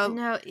 like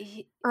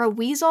or a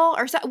weasel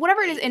or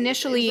whatever it is.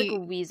 Initially, it was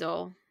like a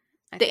weasel.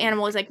 The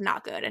animal is like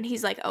not good, and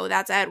he's like, oh,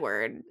 that's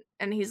Edward.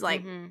 and he's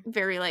like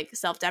very like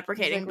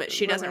self-deprecating, but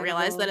she doesn't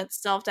realize that it's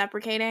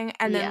self-deprecating.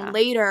 And then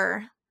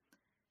later,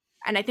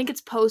 and I think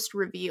it's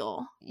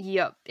post-reveal.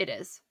 Yep, it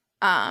is.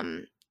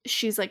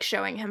 She's like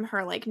showing him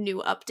her like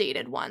new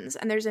updated ones,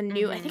 and there's a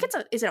new I think it's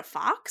is it a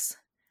fox?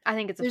 I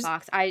think it's a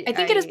fox. I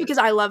think it is because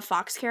I love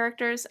fox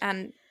characters,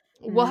 and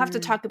we'll have to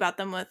talk about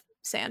them with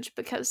Sanj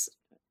because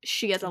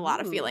she has a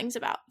lot of feelings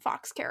about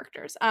fox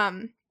characters.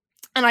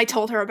 And I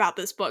told her about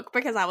this book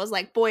because I was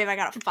like, boy, have I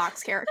got a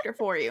fox character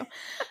for you.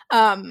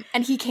 And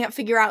he can't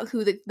figure out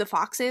who the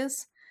fox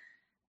is.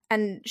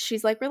 And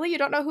she's like, really? You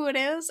don't know who it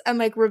is? And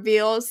like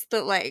reveals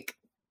that like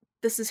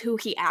this is who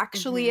he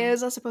actually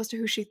is as opposed to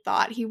who she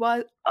thought he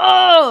was.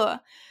 Oh!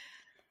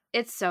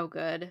 It's so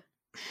good.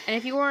 And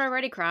if you weren't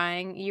already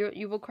crying,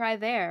 you will cry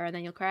there, and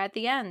then you'll cry at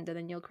the end, and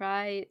then you'll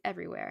cry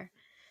everywhere.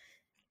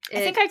 I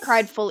think I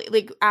cried fully,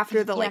 like,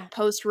 after the, like,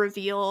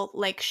 post-reveal,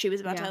 like, she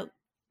was about to,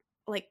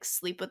 like,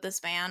 sleep with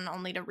this man,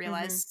 only to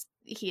realize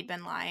he had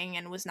been lying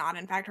and was not,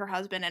 in fact, her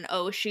husband, and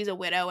oh, she's a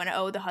widow, and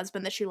oh, the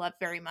husband that she loved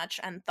very much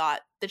and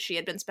thought that she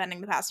had been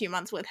spending the past few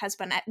months with has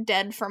been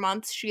dead for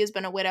months. She has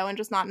been a widow and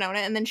just not known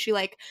it, and then she,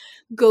 like,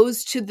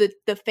 goes to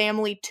the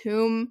family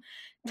tomb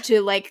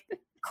to, like,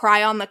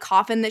 cry on the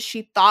coffin that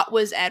she thought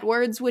was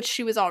Edward's, which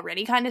she was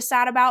already kind of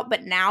sad about,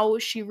 but now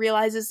she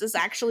realizes is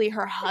actually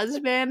her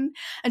husband,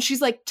 and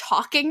she's like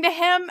talking to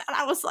him, and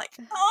I was like,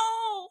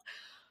 oh.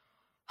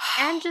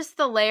 And just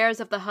the layers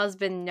of the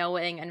husband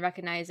knowing and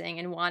recognizing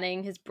and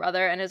wanting his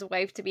brother and his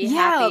wife to be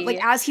happy.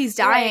 Like as he's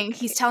dying,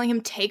 he's telling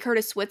him take her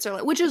to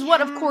Switzerland, which is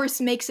what of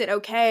course makes it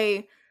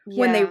okay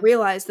when they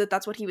realize that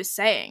that's what he was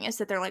saying, is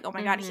that they're like, oh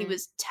my god, he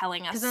was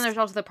telling us. Because then there's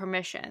also the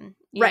permission,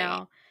 you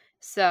know?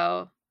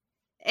 So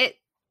it,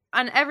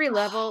 on every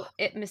level,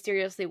 it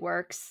mysteriously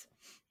works.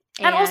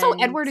 And also,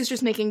 Edward is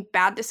just making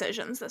bad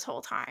decisions this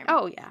whole time.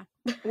 Oh, yeah.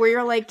 Where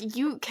you're like,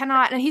 you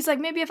cannot... And he's like,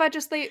 maybe if I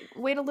just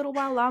wait a little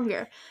while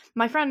longer.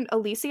 My friend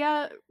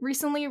Alicia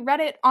recently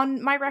read it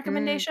on my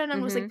recommendation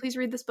and was like, please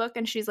read this book.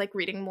 And she's like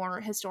reading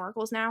more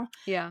historicals now.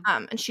 Yeah.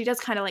 And she does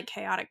kind of like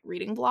chaotic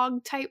reading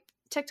blog type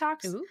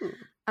TikToks. Ooh.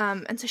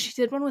 And so she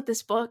did one with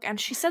this book. And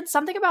she said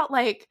something about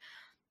like,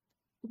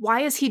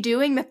 why is he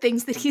doing the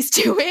things that he's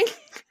doing?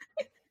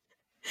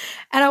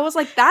 And I was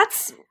like,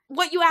 that's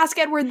what you ask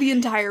Edward the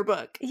entire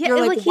book. Yeah,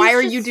 you're like, why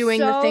are you doing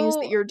the things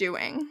that you're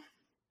doing?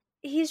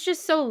 He's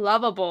just so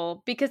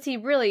lovable because he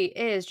really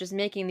is just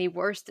making the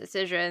worst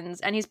decisions,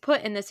 and he's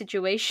put in this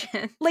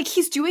situation. Like,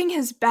 he's doing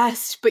his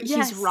best, but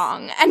he's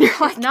wrong. And you're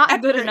like, not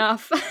Edward, good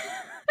enough.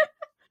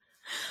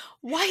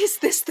 Why is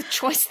this the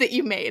choice that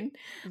you made?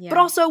 Yeah. But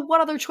also, what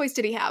other choice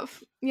did he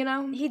have? You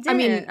know? He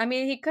didn't. I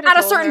mean he could have.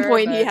 At a certain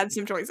point, he had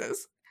some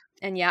choices.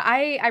 And yeah,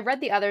 I read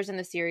the others in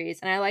the series,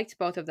 and I liked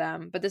both of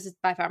them, but this is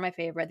by far my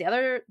favorite.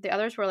 The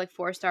others were like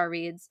 4-star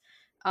reads.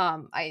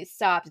 I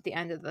stopped at the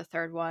end of the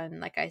third one,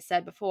 like I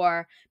said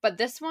before, but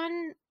this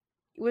one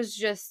was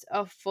just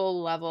a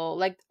full level.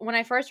 Like when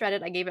I first read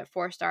it, I gave it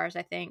 4 stars,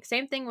 I think.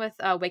 Same thing with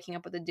Waking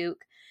Up with the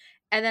Duke.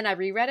 And then I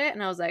reread it,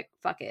 and I was like,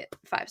 fuck it,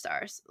 5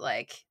 stars.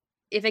 Like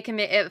if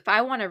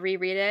I want to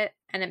reread it,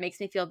 and it makes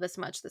me feel this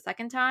much the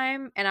second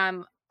time, and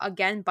I'm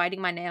again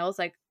biting my nails,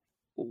 like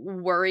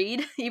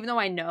worried even though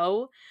I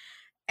know,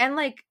 and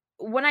like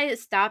when I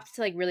stopped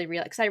to like really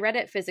realize, because I read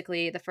it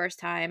physically the first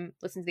time,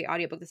 listened to the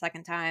audiobook the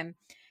second time,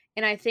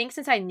 and I think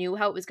since I knew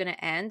how it was going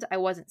to end, I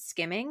wasn't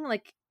skimming.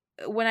 Like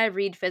when I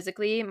read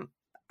physically,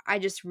 I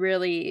just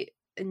really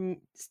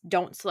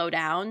don't slow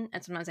down,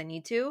 and sometimes I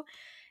need to.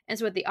 And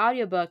so with the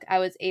audiobook, I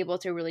was able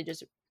to really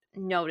just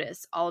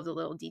notice all of the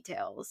little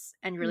details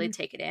and really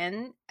take it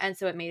in, and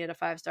so it made it a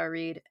 5-star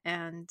read,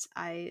 and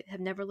I have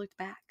never looked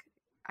back.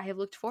 I have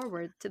looked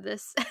forward to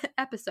this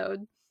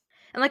episode.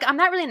 And like, I'm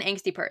not really an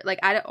angsty person. Like,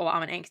 I'm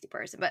an angsty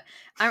person, but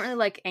I don't really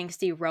like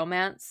angsty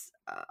romance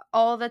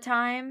all the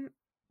time.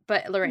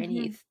 But Lorraine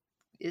Heath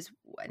is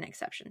an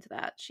exception to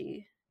that.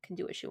 She can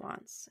do what she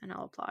wants, and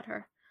I'll applaud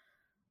her.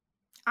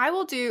 I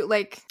will do,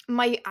 like,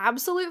 my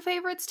absolute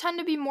favorites tend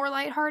to be more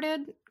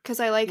lighthearted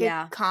because I like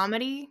a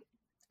comedy.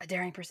 A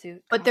Daring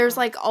Pursuit. But there's,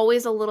 like,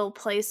 always a little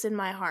place in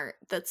my heart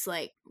that's,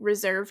 like,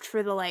 reserved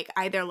for the, like,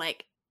 either,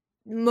 like,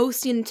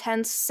 most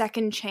intense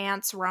second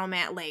chance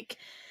romance, like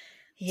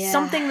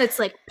something that's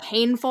like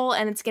painful,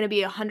 and it's gonna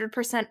be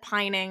 100%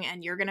 pining,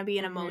 and you're gonna be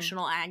in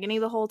emotional agony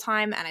the whole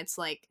time. And it's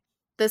like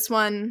this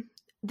one,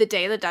 The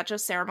Day the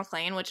Duchess, Sarah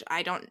McLean, which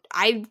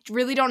I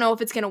really don't know if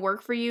it's gonna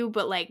work for you,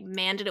 but like,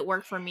 man, did it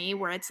work for me,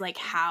 where it's like,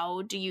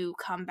 how do you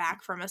come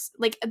back from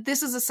like,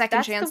 this is a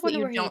second chance that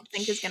you don't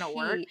think is gonna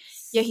work.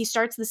 Yeah, he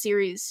starts the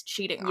series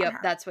cheating on her.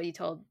 That's what you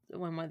told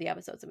one of the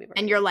episodes that we were.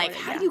 And you're like,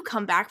 how do you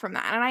come back from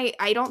that? And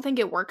I don't think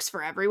it works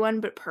for everyone,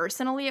 but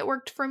personally it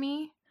worked for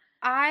me.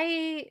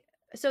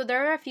 So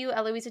there are a few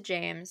Eloisa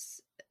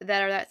James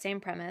that are that same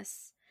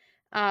premise.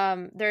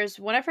 There's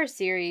one of her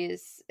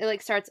series, it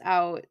like starts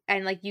out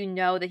and like, you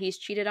know that he's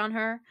cheated on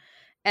her,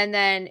 and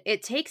then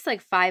it takes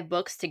like 5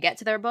 books to get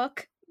to their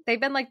book. They've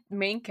been like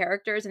main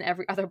characters in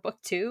every other book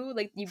too.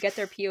 Like you get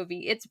their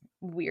POV. It's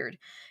weird.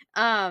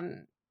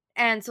 And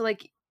so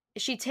like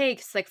she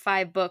takes like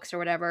 5 books or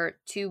whatever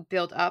to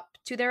build up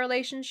to their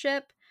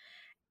relationship.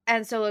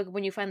 And so, like,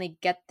 when you finally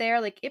get there,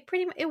 like,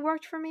 it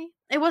worked for me.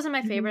 It wasn't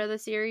my Mhm. favorite of the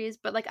series,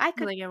 but, like, I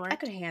think it I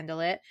could worked.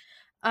 handle it.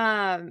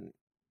 Um,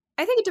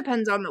 I think it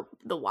depends on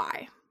the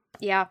why.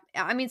 yeah.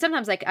 I mean,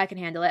 sometimes, like, I can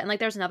handle it. And, like,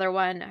 there's another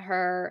one,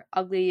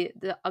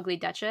 The Ugly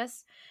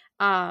Duchess,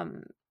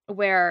 um,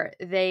 where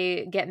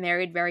they get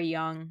married very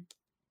young.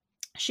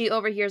 She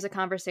overhears a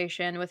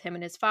conversation with him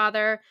and his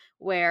father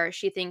where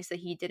she thinks that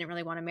he didn't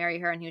really want to marry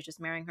her and he was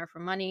just marrying her for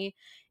money.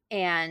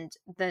 And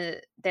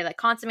they like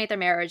consummate their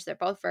marriage. They're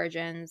both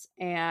virgins,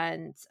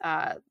 and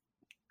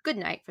good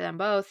night for them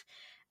both.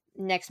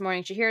 Next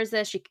morning, she hears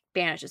this. She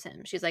banishes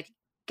him. She's like,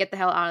 "Get the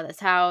hell out of this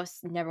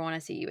house. Never want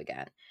to see you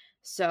again."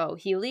 So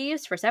he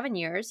leaves for 7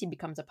 years. He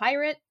becomes a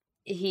pirate. Oh,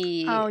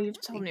 He you've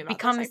told me about this, I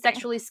becomes think.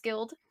 sexually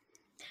skilled.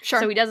 So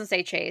Sure. he doesn't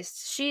stay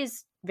chaste.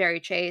 She's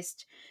very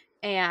chaste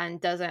and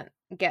doesn't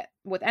get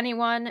with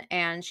anyone.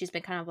 And she's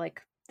been kind of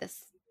like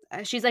this.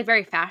 She's like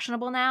very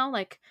fashionable now.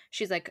 Like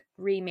she's like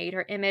remade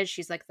her image.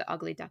 She's like the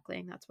ugly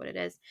duckling. That's what it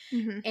is.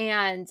 Mhm.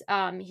 And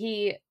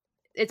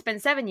it's been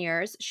 7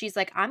 years. She's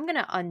like, I'm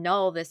gonna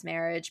annul this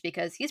marriage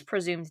because he's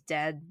presumed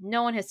dead.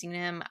 No one has seen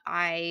him.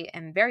 I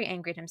am very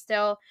angry at him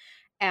still.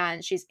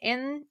 And she's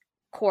in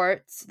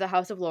courts, the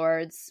House of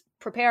Lords,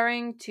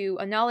 preparing to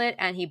annul it.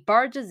 And he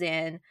barges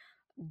in,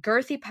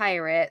 girthy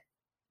pirate,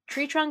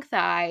 tree trunk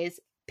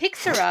thighs,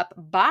 picks her up,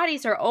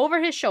 bodies her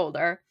over his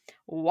shoulder,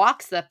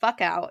 walks the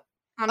fuck out.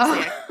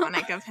 Honestly,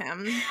 iconic of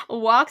him.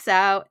 Walks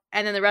out,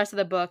 and then the rest of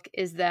the book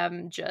is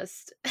them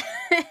just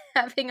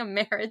having a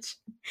marriage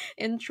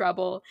in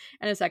trouble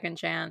and a second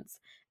chance.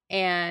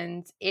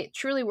 And it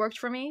truly worked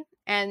for me.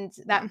 And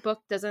that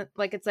book doesn't,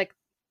 like, it's like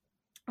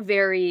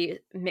very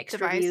mixed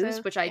reviews,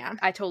 Divisive, which yeah.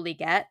 I totally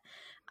get.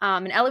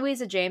 And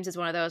Eloisa James is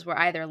one of those where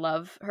I either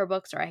love her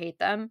books or I hate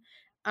them.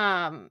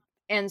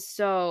 And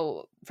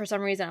so for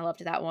some reason I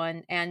loved that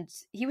one. And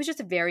he was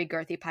just a very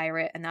girthy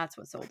pirate, and that's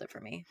what sold it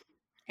for me.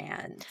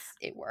 And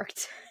it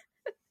worked.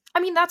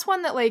 I mean, that's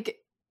one that, like,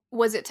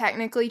 was it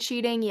technically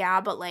cheating?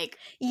 Yeah, but, like...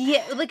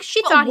 Yeah, like,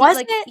 she But thought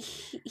was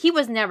it? he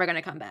was never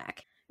gonna come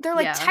back. They're,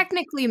 like, Yeah.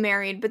 technically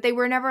married, but they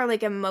were never,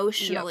 like,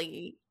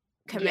 emotionally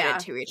committed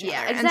to each other.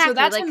 Exactly. And so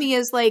that to Like, me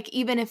is, like,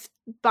 even if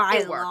by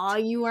it worked. law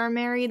you are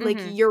married, like,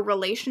 your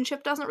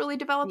relationship doesn't really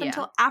develop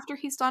until after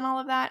he's done all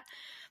of that.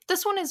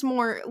 This one is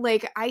more,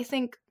 like, I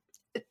think...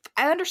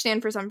 I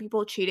understand for some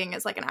people cheating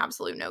is, like, an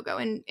absolute no-go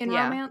in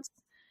romance.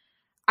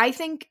 I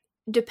think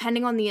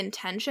depending on the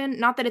intention,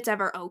 not that it's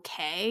ever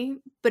okay,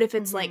 but if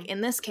it's, like,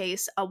 in this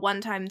case, a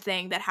one-time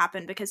thing that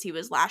happened because he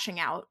was lashing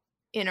out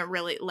in a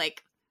really,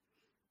 like,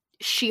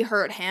 she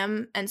hurt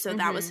him, and so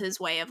that was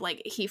his way of,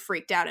 like, he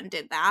freaked out and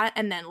did that,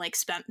 and then, like,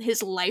 spent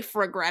his life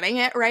regretting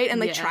it, right? And,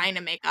 like, trying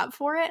to make up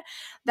for it.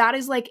 That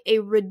is, like, a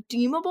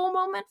redeemable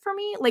moment for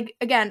me. Like,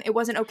 again, it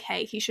wasn't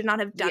okay. He should not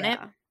have done it,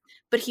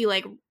 but he,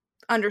 like,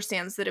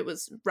 understands that it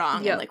was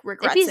wrong and, like,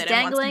 regrets it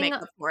and wants to make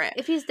up for it.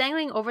 If he's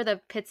dangling over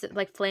the pits,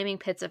 like, flaming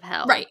pits of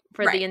hell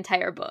for the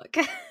entire book.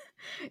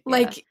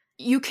 Like,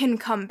 you can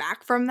come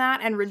back from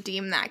that and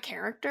redeem that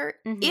character.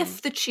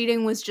 If the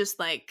cheating was just,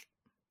 like,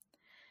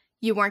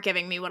 you weren't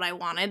giving me what I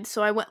wanted,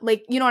 so I went,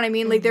 like, you know what I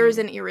mean? Like, there is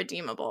an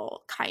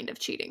irredeemable kind of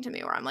cheating to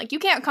me where I'm like, you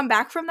can't come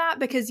back from that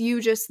because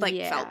you just, like,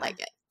 felt like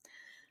it.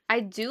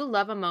 I do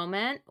love a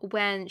moment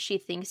when she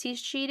thinks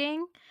he's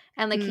cheating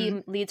and, like,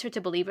 he leads her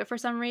to believe it for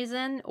some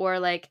reason, or,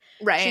 like,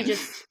 she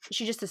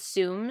just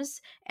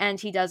assumes and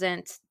he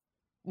doesn't,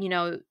 you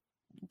know,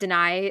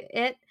 deny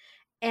it.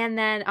 And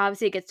then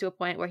obviously it gets to a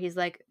point where he's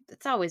like,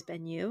 it's always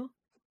been you.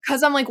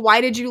 Because I'm like,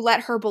 why did you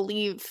let her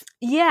believe?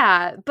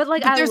 Yeah, but,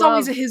 like, but there's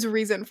always his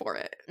reason for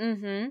it.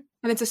 And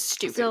it's a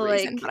stupid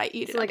reason, but I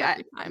eat it up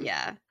every time.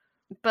 Yeah.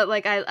 But,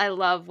 like, I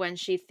love when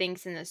she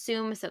thinks and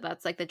assumes, so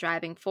that's, like, the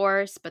driving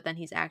force, but then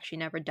he's actually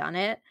never done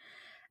it.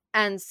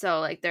 And so,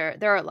 like, there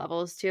are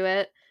levels to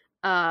it.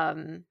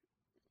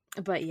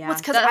 But yeah. Well,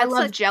 it's because I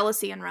love, like,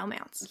 jealousy and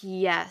romance.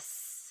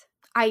 Yes.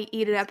 I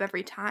eat it up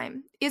every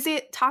time. Is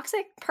it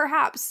toxic?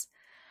 Perhaps.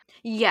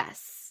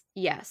 Yes.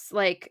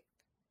 Like,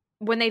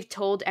 when they've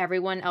told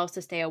everyone else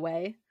to stay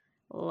away,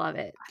 love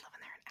it. I love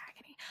when they're in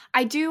agony.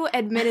 I do,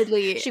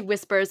 admittedly... She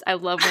whispers, I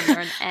love when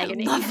they're in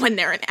agony. I love when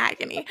they're in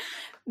agony.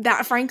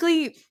 That,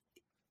 frankly,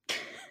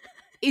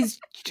 is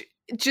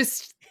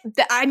just...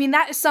 I mean,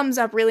 that sums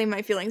up really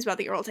my feelings about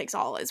the Earl Takes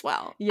All as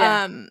well.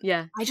 Yeah.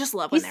 I just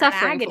love when they're in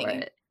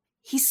agony.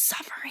 He's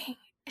suffering.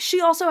 She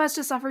also has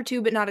to suffer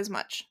too, but not as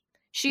much.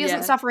 She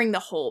isn't suffering the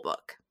whole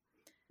book.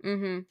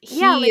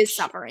 He is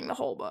suffering the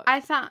whole book.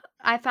 I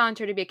found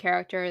her to be a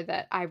character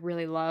that I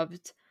really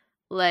loved.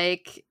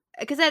 Like,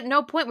 because at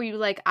no point were you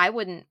like, I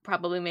wouldn't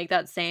probably make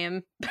that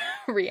same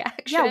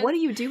reaction. Yeah, what do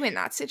you do in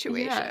that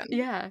situation?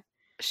 Yeah.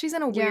 She's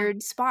in a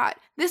weird spot.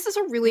 This is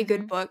a really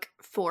good book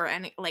for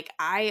any, like,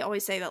 I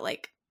always say that,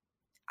 like,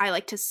 I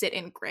like to sit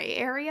in gray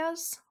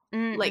areas.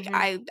 Like,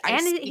 I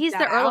and he's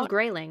the Earl of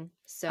Grayling.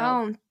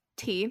 So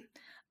tea.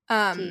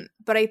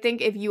 But I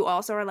think if you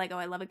also are like, oh,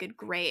 I love a good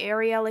gray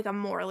area, like a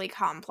morally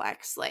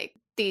complex, like,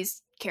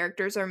 these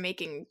characters are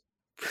making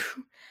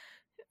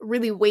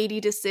really weighty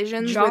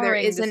decisions where there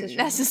isn't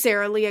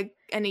necessarily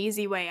an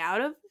easy way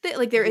out of it.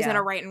 Like, there isn't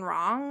a right and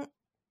wrong.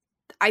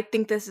 I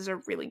think this is a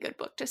really good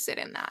book to sit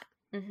in that.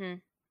 Mm-hmm.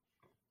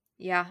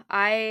 Yeah,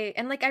 I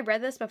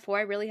read this before.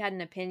 I really had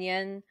an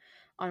opinion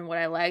on what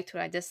I liked,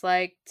 what I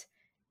disliked,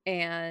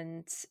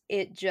 and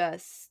it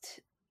just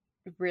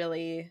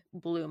really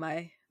blew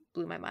my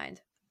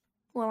mind.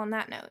 Well, on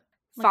that note,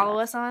 follow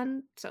us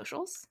on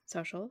socials.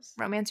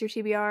 Romance Your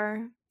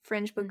TBR,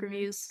 Fringe Book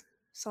Reviews,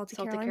 Salty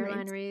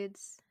Caroline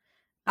Reads.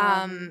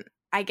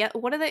 I get,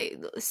 what are they?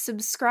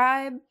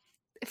 Subscribe,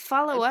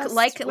 follow us,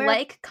 like,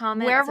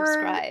 comment, wherever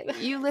subscribe.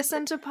 You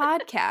listen to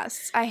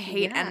podcasts. I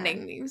hate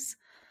ending these.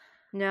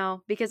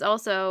 No, because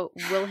also,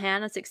 will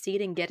Hannah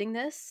succeed in getting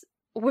this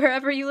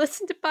wherever you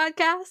listen to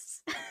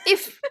podcasts?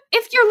 If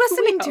you're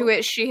listening to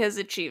it, she has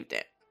achieved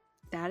it.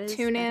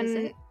 Tune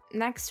in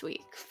next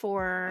week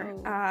for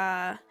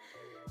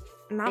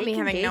not fake me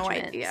having no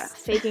idea.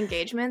 Fake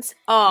engagements.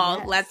 Oh,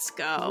 yes. Let's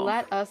go.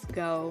 Let us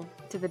go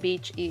to the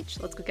beach each.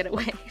 Let's go get a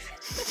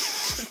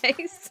wave. They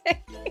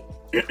say.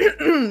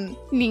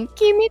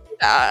 Ninky me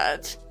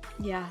that.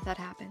 Yeah, that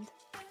happened.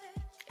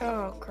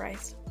 Oh,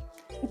 Christ.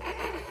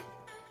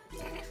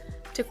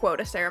 To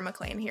quote a Sarah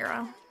McLean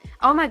hero.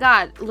 Oh my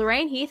god,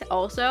 Lorraine Heath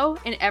also,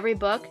 in every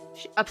book,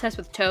 obsessed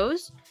with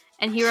toes,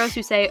 and heroes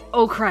who say,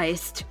 oh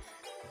Christ.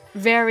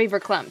 Very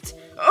verklempt.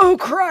 Oh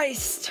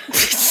Christ!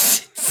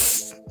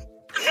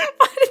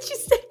 Why did you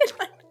say it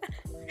like that?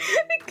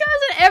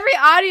 Because in every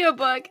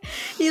audiobook,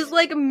 he's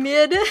like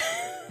mid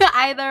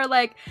either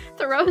like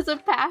throes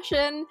of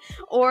passion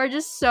or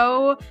just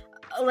so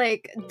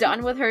like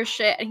done with her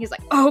shit, and he's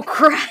like, oh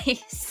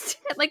Christ.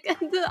 Like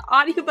the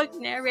audiobook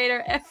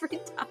narrator every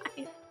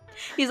time.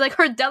 He's like,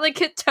 her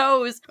delicate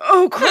toes.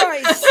 Oh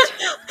Christ.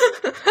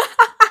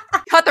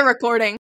 Cut the recording.